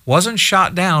airspace, wasn't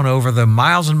shot down over the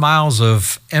miles and miles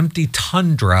of empty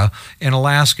tundra in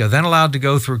Alaska, then allowed to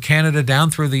go through Canada,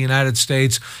 down through the United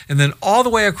States, and then all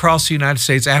the way across the United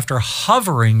States after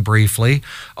hovering briefly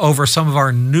over some of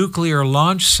our nuclear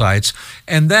launch sites.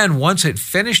 And then once it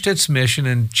finished its mission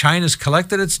and China's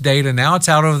collected its data, now it's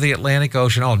out over the Atlantic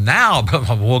Ocean. Oh, now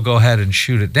we'll go ahead and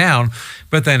shoot it down.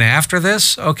 But then after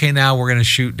this, okay, now we're going to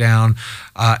shoot down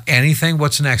anything.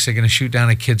 What's next? They're going to shoot down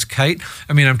a kid's kite?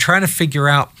 I mean, I'm trying to figure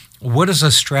out what is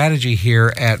a strategy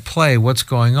here at play, what's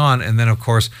going on. And then, of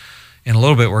course, in a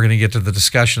little bit, we're going to get to the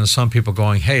discussion of some people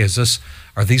going, hey,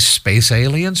 are these space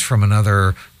aliens from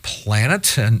another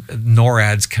planet? And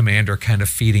NORAD's commander kind of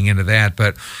feeding into that.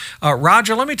 But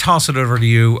Roger, let me toss it over to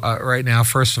you right now,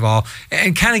 first of all,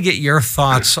 and kind of get your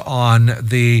thoughts on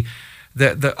the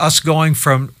us going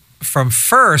from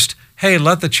first, hey,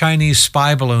 let the Chinese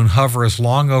spy balloon hover as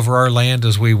long over our land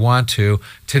as we want to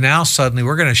now suddenly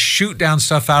we're going to shoot down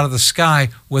stuff out of the sky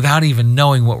without even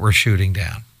knowing what we're shooting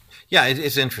down. Yeah,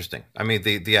 it's interesting. I mean,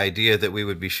 the idea that we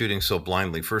would be shooting so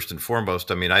blindly, first and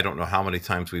foremost, I mean, I don't know how many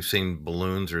times we've seen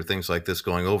balloons or things like this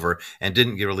going over and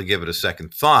didn't really give it a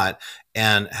second thought,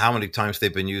 and how many times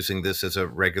they've been using this as a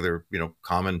regular,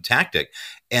 common tactic.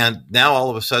 And now all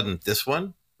of a sudden, this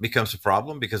one becomes a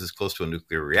problem because it's close to a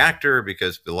nuclear reactor,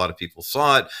 because a lot of people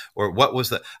saw it, or what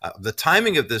was the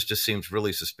timing of this just seems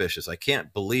really suspicious. I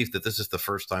can't believe that this is the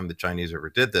first time the Chinese ever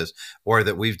did this, or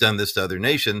that we've done this to other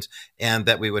nations and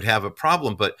that we would have a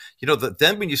problem. But,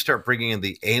 then when you start bringing in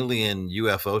the alien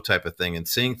UFO type of thing and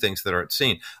seeing things that aren't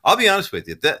seen, I'll be honest with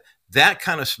you, that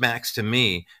kind of smacks to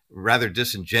me rather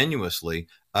disingenuously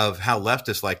of how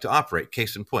leftists like to operate.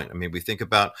 Case in point, I mean, we think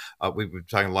about, we've been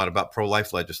talking a lot about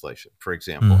pro-life legislation, for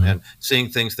example, and seeing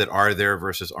things that are there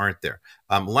versus aren't there.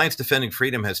 Alliance Defending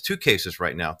Freedom has 2 cases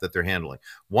right now that they're handling.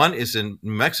 One is in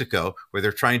New Mexico, where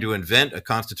they're trying to invent a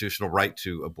constitutional right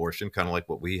to abortion, kind of like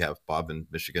what we have, Bob, in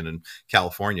Michigan and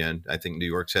California, and I think New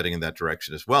York's heading in that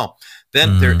direction as well.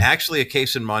 Then there's actually a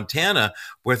case in Montana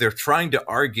where they're trying to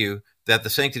argue that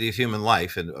the sanctity of human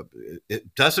life, and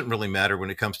it doesn't really matter when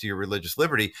it comes to your religious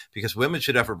liberty, because women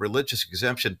should have a religious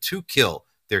exemption to kill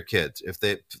their kids if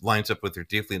it lines up with their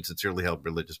deeply and sincerely held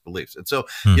religious beliefs. And so,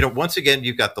 once again,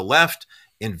 you've got the left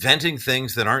inventing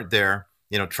things that aren't there,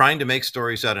 trying to make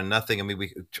stories out of nothing. I mean,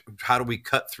 how do we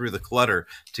cut through the clutter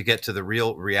to get to the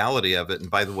real reality of it? And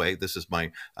by the way, this is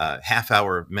my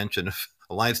half-hour mention of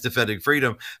Alliance Defending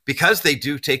Freedom, because they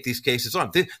do take these cases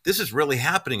on. This is really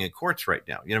happening in courts right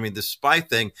now. This spy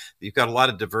thing, you've got a lot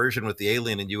of diversion with the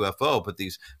alien and UFO, but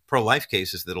these pro-life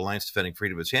cases that Alliance Defending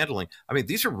Freedom is handling, I mean,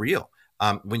 these are real.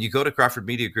 When you go to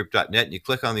CrawfordMediaGroup.net and you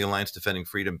click on the Alliance Defending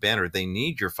Freedom banner, they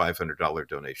need your $500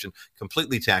 donation,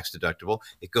 completely tax deductible.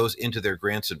 It goes into their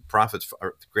grants and profits,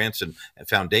 or grants and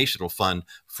foundational fund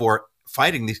for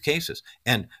fighting these cases.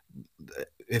 And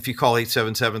if you call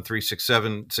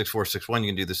 877-367-6461, you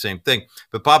can do the same thing.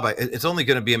 But Bob, it's only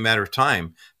going to be a matter of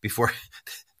time before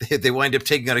they wind up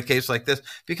taking on a case like this,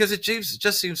 because it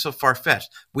just seems so far-fetched.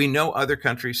 We know other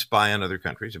countries spy on other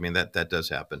countries. I mean, that does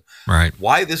happen. Right.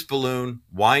 Why this balloon?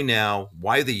 Why now?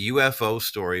 Why the UFO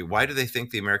story? Why do they think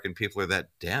the American people are that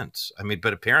dense? I mean,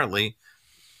 but apparently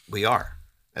we are.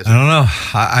 I don't know.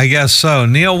 I guess so.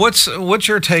 Neil, what's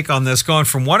your take on this? Going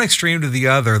from one extreme to the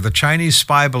other, the Chinese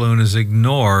spy balloon is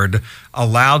ignored,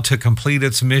 allowed to complete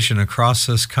its mission across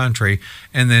this country,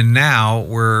 and then now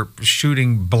we're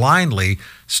shooting blindly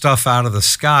stuff out of the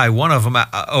sky. One of them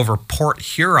over Port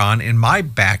Huron in my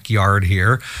backyard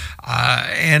here.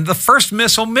 And the first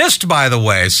missile missed, by the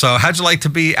way. So how'd you like to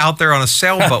be out there on a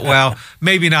sailboat? Well,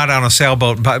 maybe not on a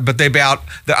sailboat, but they'd be out,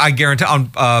 I guarantee,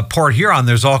 on Port Huron,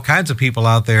 there's all kinds of people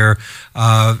out there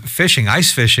fishing,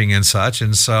 ice fishing and such.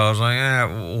 And so I was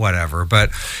like, whatever. But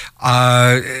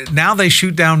now they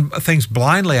shoot down things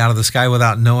blindly out of the sky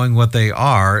without knowing what they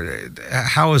are.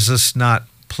 How is this not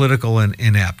political and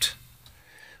inept?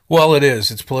 Well, it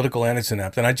is. It's political and it's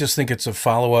inept. And I just think it's a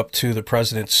follow-up to the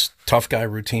president's tough guy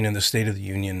routine in the State of the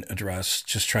Union address,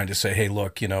 just trying to say, hey,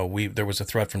 look, there was a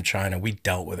threat from China. We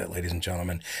dealt with it, ladies and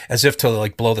gentlemen, as if to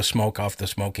like blow the smoke off the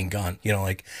smoking gun.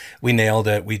 Like we nailed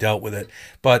it. We dealt with it.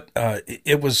 But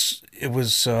it was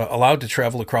allowed to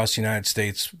travel across the United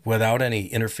States without any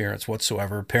interference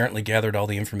whatsoever, apparently gathered all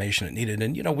the information it needed.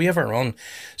 And, we have our own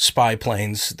spy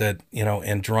planes that,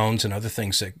 and drones and other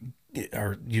things that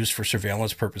are used for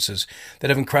surveillance purposes that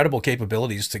have incredible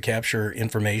capabilities to capture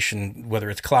information, whether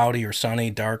it's cloudy or sunny,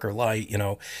 dark or light,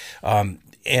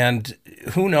 and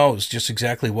who knows just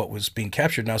exactly what was being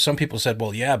captured. Now, some people said,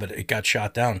 well, yeah, but it got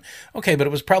shot down. Okay, but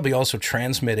it was probably also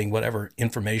transmitting whatever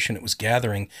information it was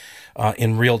gathering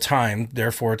in real time.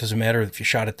 Therefore, it doesn't matter if you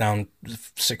shot it down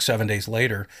 6-7 days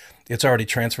later. It's already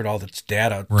transferred all its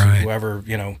data to whoever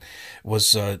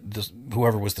was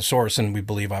whoever was the source, and we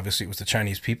believe obviously it was the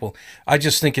Chinese people. I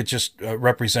just think it just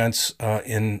represents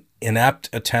an inept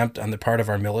attempt on the part of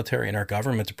our military and our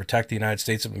government to protect the United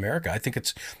States of America. I think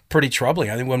it's pretty troubling.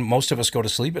 I think when most of us go to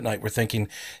sleep at night, we're thinking,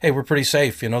 hey, we're pretty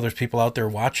safe. There's people out there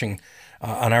watching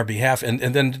on our behalf. And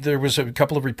then there was a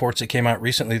couple of reports that came out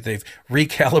recently that they've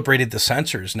recalibrated the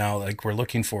sensors now. Like we're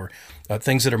looking for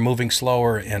things that are moving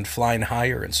slower and flying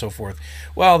higher and so forth.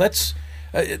 Well, that's,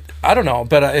 I don't know,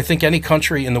 but I think any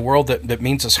country in the world that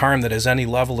means us harm, that has any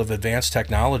level of advanced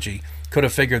technology, could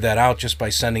have figured that out just by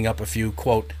sending up a few,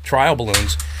 quote, trial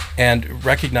balloons, and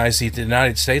recognize that the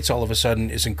United States all of a sudden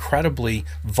is incredibly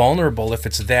vulnerable if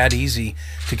it's that easy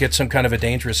to get some kind of a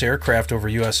dangerous aircraft over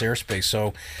U.S. airspace.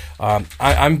 So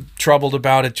I'm troubled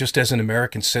about it just as an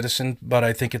American citizen, but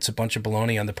I think it's a bunch of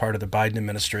baloney on the part of the Biden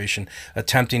administration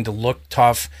attempting to look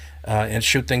tough and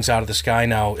shoot things out of the sky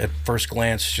now at first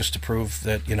glance just to prove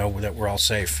that, that we're all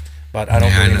safe. But I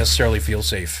don't really necessarily feel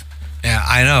safe. Yeah,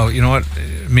 I know. You know what?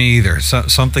 Me either.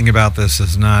 Something about this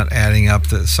is not adding up.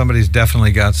 Somebody's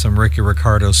definitely got some Ricky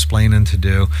Ricardo splaining to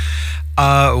do.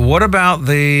 What about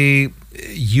the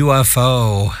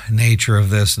UFO nature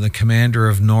of this, and the commander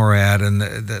of NORAD, and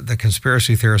the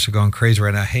conspiracy theorists are going crazy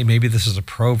right now? Hey, maybe this is a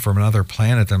probe from another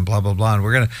planet and blah, blah, blah. And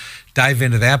we're going to dive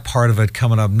into that part of it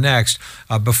coming up next.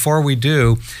 Before we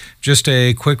do, just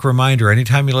a quick reminder,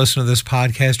 anytime you listen to this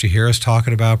podcast, you hear us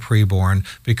talking about preborn,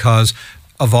 because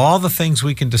of all the things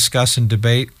we can discuss and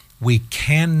debate, we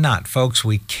cannot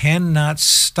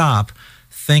stop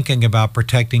thinking about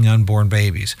protecting unborn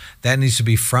babies. That needs to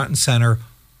be front and center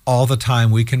all the time.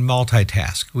 We can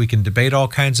multitask. We can debate all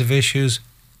kinds of issues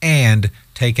and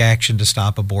take action to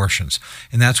stop abortions.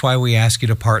 And that's why we ask you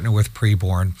to partner with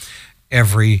Preborn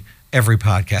every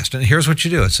podcast. And here's what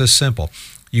you do. It's this simple.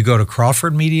 You go to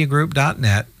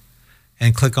crawfordmediagroup.net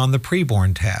and click on the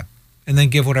Preborn tab, and then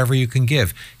give whatever you can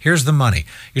give. Here's the money.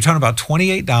 You're talking about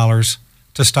 $28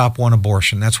 to stop one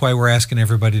abortion. That's why we're asking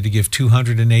everybody to give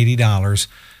 $280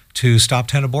 to stop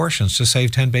 10 abortions, to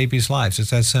save 10 babies' lives. It's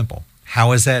that simple.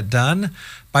 How is that done?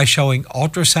 By showing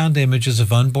ultrasound images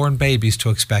of unborn babies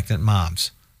to expectant moms.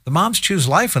 The moms choose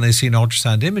life when they see an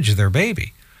ultrasound image of their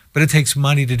baby, but it takes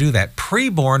money to do that.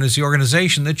 Preborn is the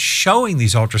organization that's showing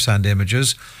these ultrasound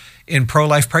images in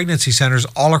pro-life pregnancy centers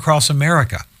all across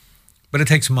America. But it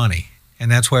takes money,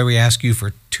 and that's why we ask you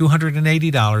for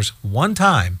 $280 one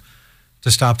time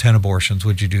to stop 10 abortions.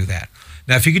 Would you do that?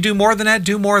 Now, if you could do more than that,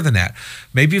 do more than that.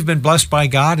 Maybe you've been blessed by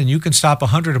God and you can stop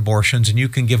 100 abortions and you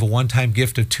can give a one-time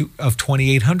gift of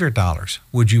 $2,800.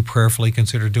 Would you prayerfully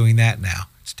consider doing that now?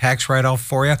 It's tax write-off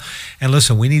for you. And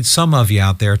listen, we need some of you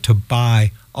out there to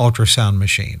buy ultrasound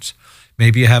machines.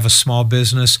 Maybe you have a small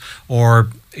business or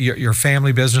your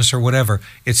family business or whatever.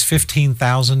 It's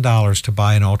 $15,000 to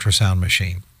buy an ultrasound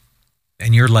machine.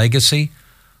 And your legacy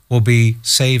will be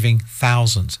saving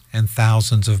thousands and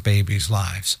thousands of babies'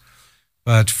 lives.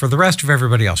 But for the rest of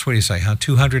everybody else, what do you say, huh?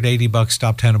 $280,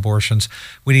 stop 10 abortions.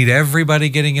 We need everybody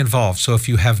getting involved. So if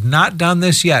you have not done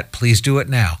this yet, please do it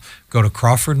now. Go to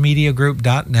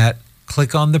crawfordmediagroup.net,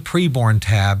 click on the Preborn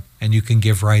tab, and you can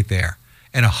give right there.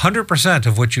 And 100%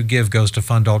 of what you give goes to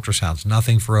fund ultrasounds,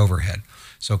 nothing for overhead.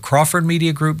 So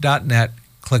crawfordmediagroup.net,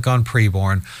 click on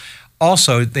Preborn.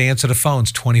 Also, they answer the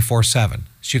phones 24/7.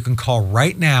 So you can call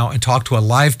right now and talk to a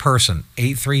live person,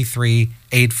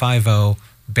 833-850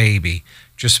 baby,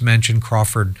 just mention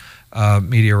Crawford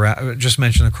just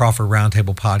mention the Crawford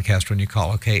Roundtable podcast when you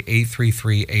call, okay?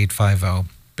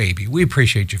 833-850-BABY. We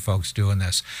appreciate you folks doing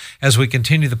this. As we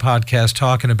continue the podcast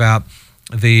talking about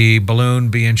the balloon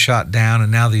being shot down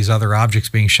and now these other objects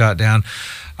being shot down.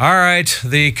 All right,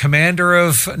 the commander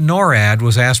of NORAD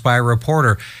was asked by a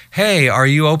reporter, hey, are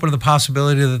you open to the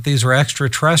possibility that these are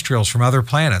extraterrestrials from other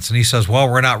planets? And he says, well,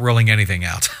 we're not ruling anything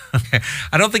out.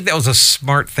 I don't think that was a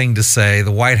smart thing to say.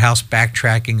 The White House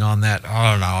backtracking on that,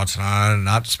 oh, no, it's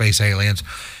not space aliens.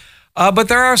 But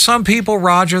there are some people,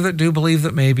 Roger, that do believe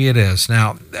that maybe it is.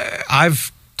 Now,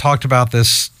 I've talked about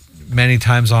this many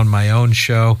times on my own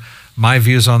show. My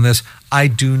views on this, I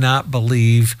do not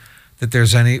believe that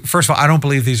there's any, first of all, I don't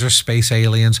believe these are space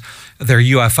aliens. They're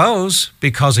UFOs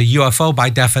because a UFO by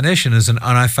definition is an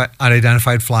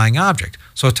unidentified flying object.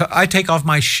 So I take off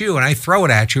my shoe and I throw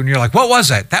it at you and you're like, what was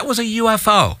that? That was a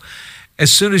UFO.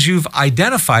 As soon as you've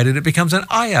identified it, it becomes an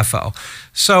IFO.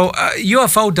 So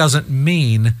UFO doesn't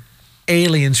mean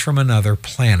aliens from another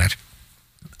planet.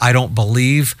 I don't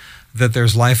believe that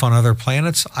there's life on other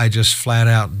planets. I just flat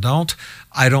out don't.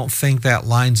 I don't think that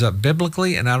lines up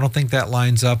biblically, and I don't think that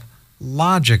lines up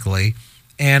logically.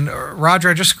 And Roger,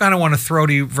 I just kind of want to throw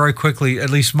to you very quickly, at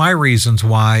least my reasons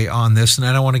why on this, and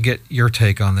then I want to get your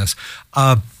take on this.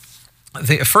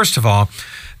 First of all,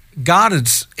 God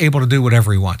is able to do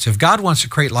whatever he wants. If God wants to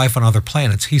create life on other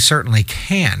planets, he certainly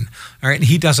can. All right,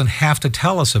 he doesn't have to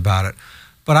tell us about it.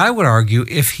 But I would argue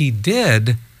if he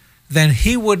did, then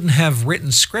he wouldn't have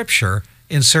written scripture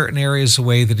in certain areas the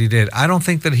way that he did. I don't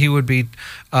think that he would be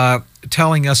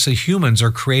telling us that humans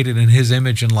are created in his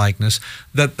image and likeness,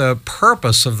 that the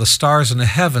purpose of the stars in the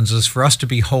heavens is for us to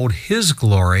behold his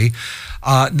glory,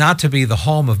 not to be the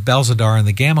home of Belshazzar in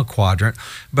the Gamma Quadrant.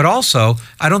 But also,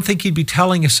 I don't think he'd be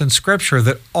telling us in scripture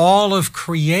that all of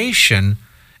creation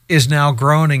is now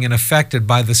groaning and affected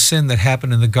by the sin that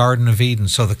happened in the Garden of Eden.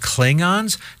 So the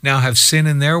Klingons now have sin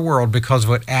in their world because of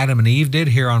what Adam and Eve did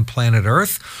here on planet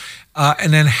Earth.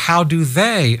 And then how do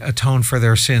they atone for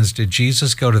their sins? Did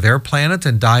Jesus go to their planet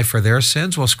and die for their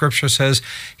sins? Well, Scripture says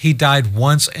he died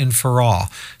once and for all.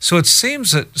 So it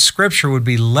seems that Scripture would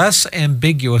be less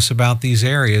ambiguous about these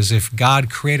areas if God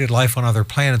created life on other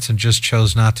planets and just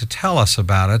chose not to tell us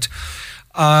about it.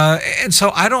 And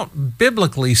so I don't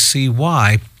biblically see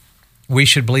why we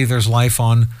should believe there's life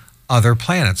on other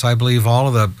planets. I believe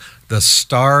all of the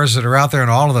stars that are out there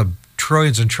and all of the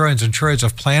trillions and trillions and trillions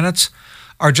of planets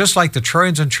are just like the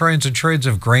trillions and trillions and trillions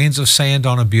of grains of sand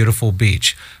on a beautiful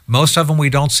beach. Most of them we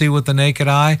don't see with the naked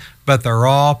eye, but they're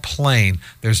all plain.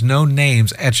 There's no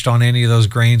names etched on any of those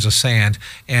grains of sand.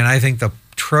 And I think the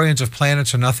trillions of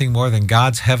planets are nothing more than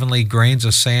God's heavenly grains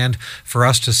of sand for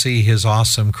us to see his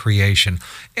awesome creation.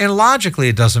 And logically,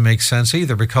 it doesn't make sense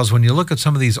either, because when you look at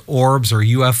some of these orbs or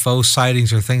UFO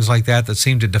sightings or things like that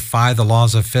seem to defy the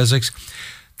laws of physics,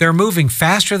 they're moving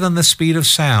faster than the speed of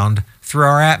sound through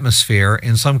our atmosphere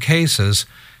in some cases,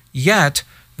 yet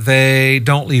they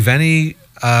don't leave any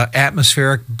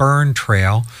atmospheric burn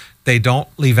trail. They don't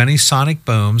leave any sonic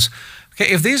booms.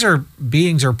 Okay, if these are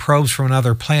beings or probes from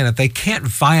another planet, they can't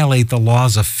violate the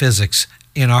laws of physics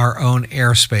in our own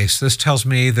airspace. This tells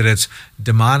me that it's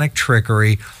demonic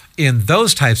trickery. In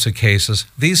those types of cases,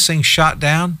 these things shot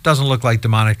down doesn't look like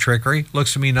demonic trickery.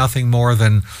 Looks to me nothing more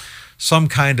than some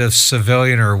kind of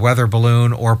civilian or weather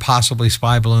balloon or possibly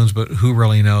spy balloons, but who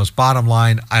really knows? Bottom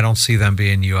line, I don't see them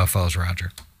being UFOs,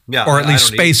 Roger. Yeah, or at least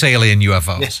space alien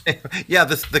UFOs. Yeah,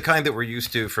 the kind that we're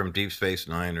used to from Deep Space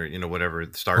Nine or whatever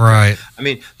Star Trek. Right. I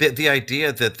mean, the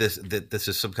idea that this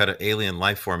is some kind of alien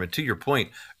life form. And to your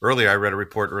point earlier, I read a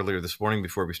report earlier this morning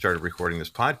before we started recording this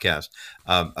podcast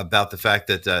about the fact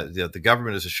that the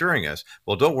government is assuring us,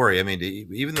 well, don't worry. I mean,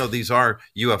 even though these are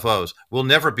UFOs, we'll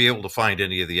never be able to find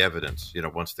any of the evidence.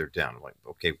 Once they're down. I'm like,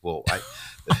 okay, well,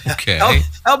 okay.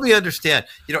 help me understand.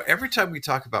 Every time we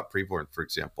talk about preborn, for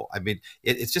example, I mean,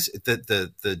 it's just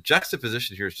the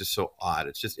juxtaposition here is just so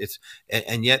odd.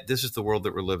 And yet this is the world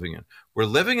that we're living in. We're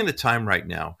living in a time right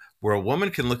now where a woman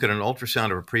can look at an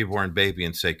ultrasound of a preborn baby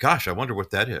and say, gosh, I wonder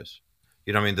what that is.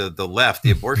 The left,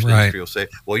 the abortion industry will say,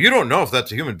 well, you don't know if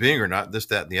that's a human being or not, this,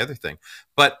 that, and the other thing.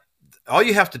 But all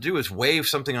you have to do is wave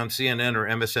something on CNN or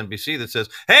MSNBC that says,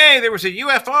 hey, there was a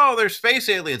UFO, there's space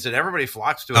aliens, and everybody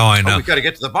flocks to it. Oh, I know. We've got to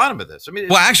get to the bottom of this. I mean,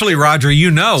 well, actually, Roger,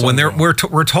 when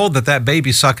we're told that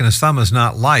baby sucking his thumb is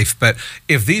not life, but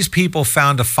if these people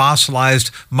found a fossilized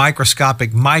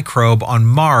microscopic microbe on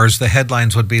Mars, the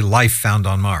headlines would be life found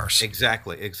on Mars.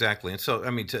 Exactly. And so, I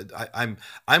mean,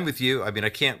 I'm with you. I mean, I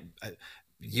can't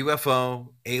UFO,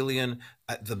 alien.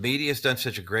 the media has done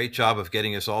such a great job of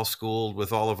getting us all schooled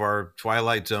with all of our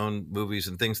Twilight Zone movies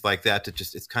and things like that.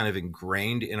 It's kind of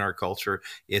ingrained in our culture.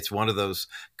 It's one of those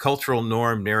cultural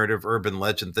norm, narrative, urban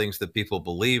legend things that people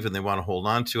believe and they want to hold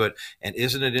on to it. And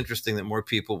isn't it interesting that more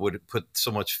people would put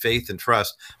so much faith and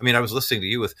trust? I mean, I was listening to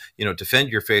you with, defend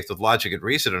your faith with logic and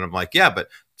reason. And I'm like, yeah, but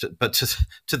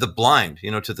to the blind,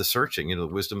 to the searching, the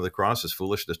wisdom of the cross is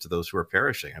foolishness to those who are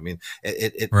perishing. I mean,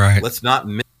 Right. Let's not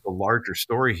miss the larger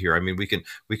story here. I mean, we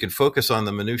can focus on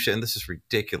the minutia, and this is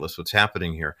ridiculous what's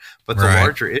happening here. But the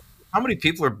larger issue, how many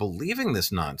people are believing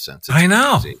this nonsense? It's I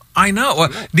know. crazy. I know.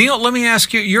 Well, Neil, let me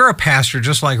ask you, you're a pastor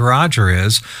just like Roger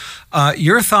is.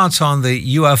 Your thoughts on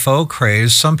the UFO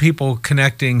craze, some people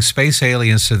connecting space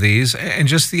aliens to these, and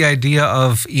just the idea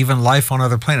of even life on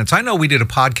other planets. I know we did a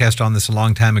podcast on this a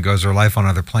long time ago, is there life on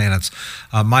other planets?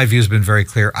 My view has been very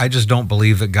clear. I just don't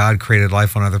believe that God created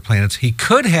life on other planets. He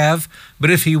could have, but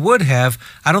if he would have,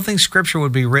 I don't think Scripture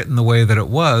would be written the way that it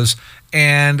was.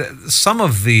 And some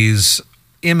of these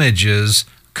images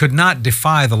could not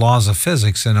defy the laws of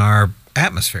physics in our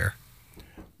atmosphere.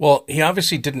 Well, he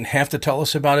obviously didn't have to tell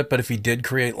us about it, but if he did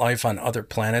create life on other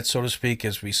planets, so to speak,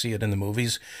 as we see it in the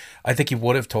movies, I think he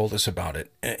would have told us about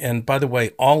it. And by the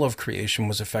way, all of creation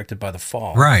was affected by the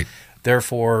fall. Right.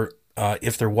 Therefore,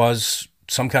 if there was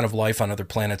some kind of life on other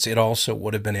planets, it also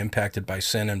would have been impacted by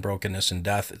sin and brokenness and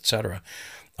death, etc.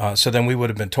 So then we would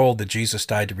have been told that Jesus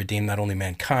died to redeem not only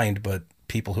mankind, but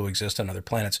people who exist on other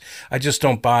planets. I just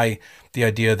don't buy the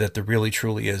idea that there really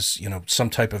truly is, some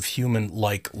type of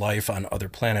human-like life on other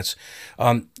planets.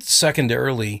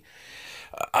 Secondarily,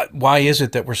 why is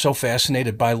it that we're so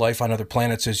fascinated by life on other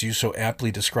planets, as you so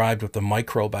aptly described with the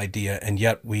microbe idea, and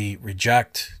yet we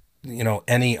reject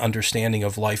any understanding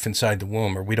of life inside the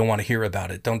womb, or we don't want to hear about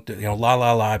it. Don't,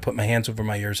 I put my hands over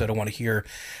my ears. I don't want to hear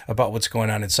about what's going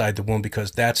on inside the womb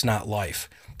because that's not life.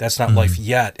 That's not life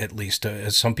yet, at least,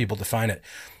 as some people define it.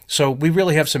 So we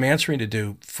really have some answering to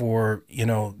do for,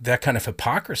 that kind of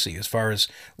hypocrisy as far as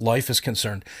life is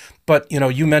concerned. But,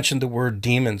 you mentioned the word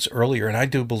demons earlier, and I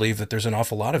do believe that there's an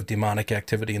awful lot of demonic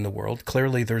activity in the world.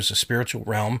 Clearly, there's a spiritual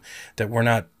realm that we're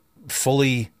not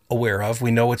fully aware of.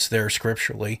 We know it's there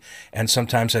scripturally, and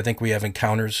sometimes I think we have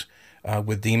encounters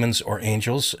with demons or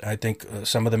angels. I think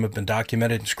some of them have been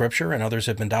documented in Scripture, and others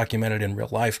have been documented in real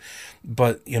life.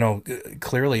 But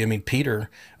clearly,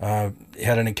 Peter had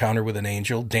an encounter with an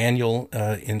angel. Daniel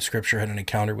in Scripture had an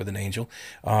encounter with an angel.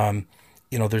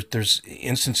 There's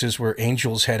instances where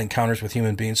angels had encounters with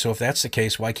human beings. So if that's the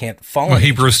case, why can't fallen? Well,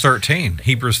 Hebrews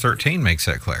 13 makes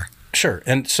that clear. Sure.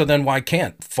 And so then why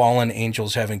can't fallen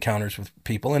angels have encounters with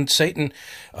people? And Satan,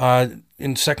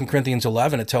 in 2 Corinthians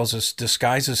 11, it tells us,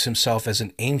 disguises himself as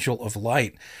an angel of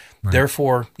light. Right.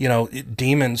 Therefore,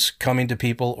 demons coming to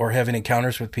people or having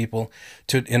encounters with people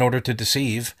in order to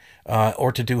deceive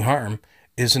or to do harm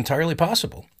is entirely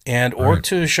possible. And or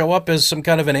to show up as some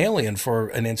kind of an alien for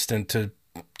an instant to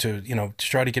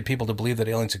try to get people to believe that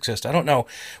aliens exist. I don't know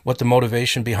what the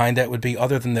motivation behind that would be,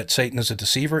 other than that Satan is a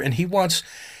deceiver, and he wants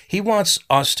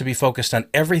us to be focused on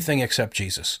everything except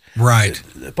Jesus. Right.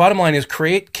 The bottom line is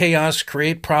create chaos,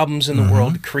 create problems in the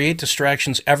world, create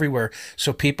distractions everywhere,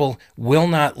 so people will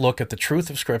not look at the truth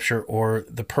of Scripture or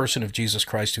the person of Jesus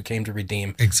Christ who came to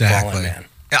redeem fallen man.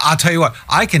 I'll tell you what,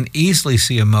 I can easily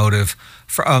see a motive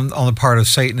on the part of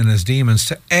Satan and his demons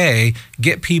to A,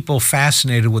 get people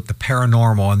fascinated with the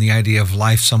paranormal and the idea of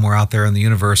life somewhere out there in the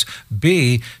universe,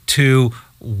 B, to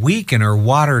weaken or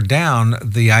water down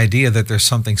the idea that there's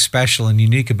something special and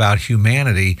unique about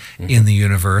humanity in the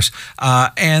universe,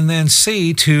 and then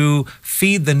C, to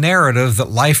feed the narrative that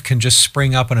life can just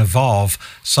spring up and evolve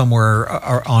somewhere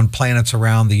on planets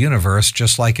around the universe,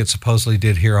 just like it supposedly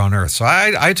did here on Earth. So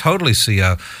I totally see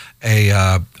a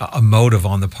motive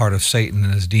on the part of Satan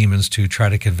and his demons to try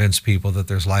to convince people that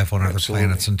there's life on other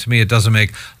planets. And to me, it doesn't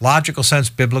make logical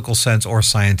sense, biblical sense, or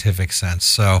scientific sense.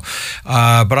 So,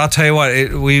 but I'll tell you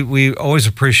what, we always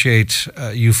appreciate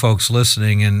you folks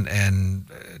listening and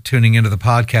tuning into the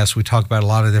podcast. We talk about a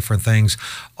lot of different things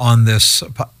on this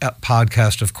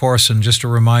podcast, of course. And just a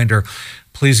reminder,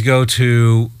 please go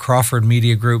to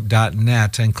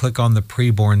crawfordmediagroup.net and click on the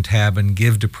Preborn tab and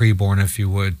give to Preborn if you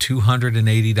would.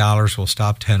 $280 will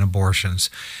stop 10 abortions.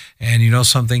 And you know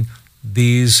something?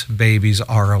 These babies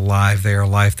are alive. They are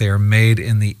alive. They are made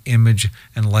in the image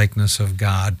and likeness of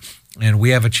God. And we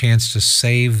have a chance to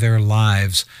save their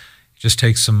lives Just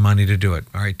takes some money to do it.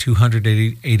 All right,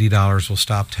 $280 will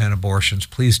stop 10 abortions.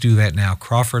 Please do that now,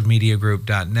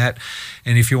 crawfordmediagroup.net.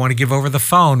 And if you want to give over the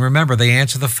phone, remember, they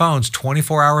answer the phones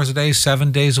 24 hours a day,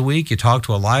 7 days a week. You talk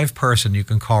to a live person. You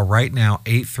can call right now,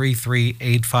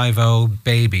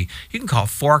 833-850-BABY. You can call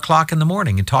 4 o'clock in the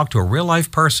morning and talk to a real-life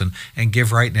person and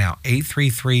give right now,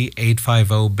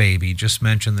 833-850-BABY. Just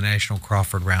mention the National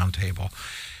Crawford Roundtable.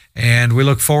 And we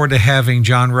look forward to having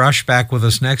John Rush back with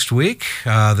us next week.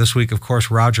 This week, of course,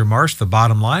 Roger Marsh, The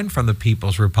Bottom Line from the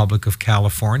People's Republic of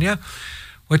California,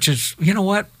 which is, you know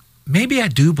what? Maybe I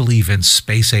do believe in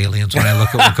space aliens when I look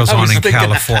at what goes on in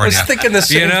California. I was thinking the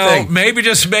same thing. Maybe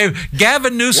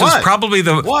Gavin Newsom's probably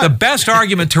the best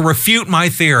argument to refute my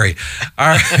theory. All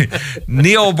right.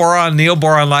 Neil Boron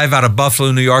live out of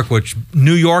Buffalo, New York, which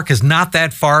New York is not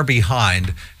that far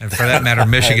behind. And for that matter,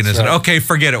 Michigan isn't. Right. Okay,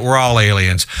 forget it. We're all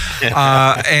aliens.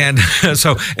 And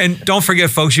don't forget,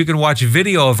 folks, you can watch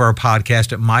video of our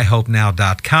podcast at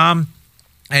myhopenow.com.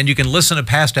 And you can listen to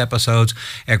past episodes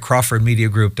at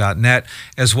crawfordmediagroup.net,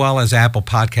 as well as Apple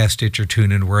Podcast, Stitcher,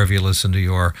 TuneIn, wherever you listen to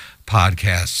your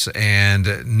podcasts.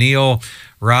 And Neil,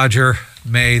 Roger,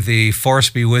 may the force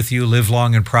be with you. Live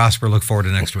long and prosper. Look forward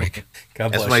to next week.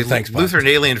 God bless you. As my Thanks, Lutheran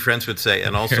alien friends would say,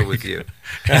 and also with you.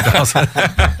 and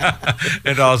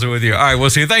also with you. All right, we'll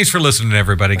see you. Thanks for listening,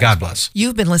 everybody. God bless.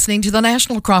 You've been listening to the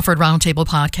National Crawford Roundtable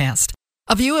podcast.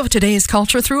 A view of today's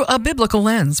culture through a biblical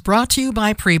lens, brought to you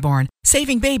by Preborn,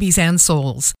 saving babies and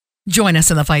souls. Join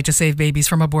us in the fight to save babies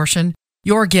from abortion.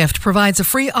 Your gift provides a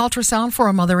free ultrasound for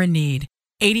a mother in need.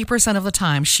 80% of the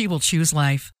time, she will choose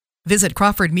life. Visit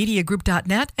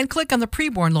crawfordmediagroup.net and click on the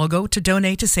Preborn logo to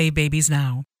donate to save babies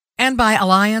now. And by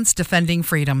Alliance Defending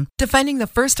Freedom, defending the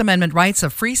First Amendment rights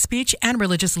of free speech and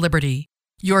religious liberty.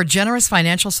 Your generous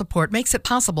financial support makes it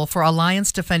possible for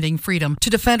Alliance Defending Freedom to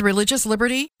defend religious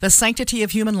liberty, the sanctity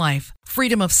of human life,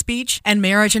 freedom of speech, and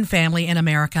marriage and family in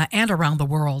America and around the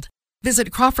world. Visit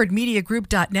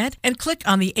crawfordmediagroup.net and click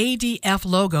on the ADF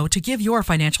logo to give your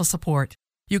financial support.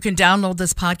 You can download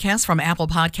this podcast from Apple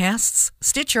Podcasts,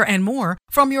 Stitcher, and more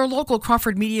from your local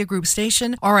Crawford Media Group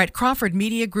station or at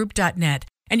crawfordmediagroup.net.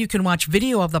 And you can watch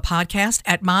video of the podcast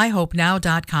at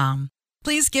myhopenow.com.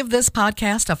 Please give this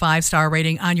podcast a 5-star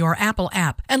rating on your Apple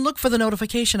app and look for the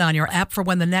notification on your app for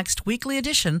when the next weekly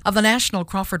edition of the National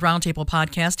Crawford Roundtable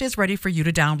podcast is ready for you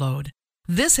to download.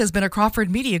 This has been a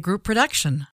Crawford Media Group production.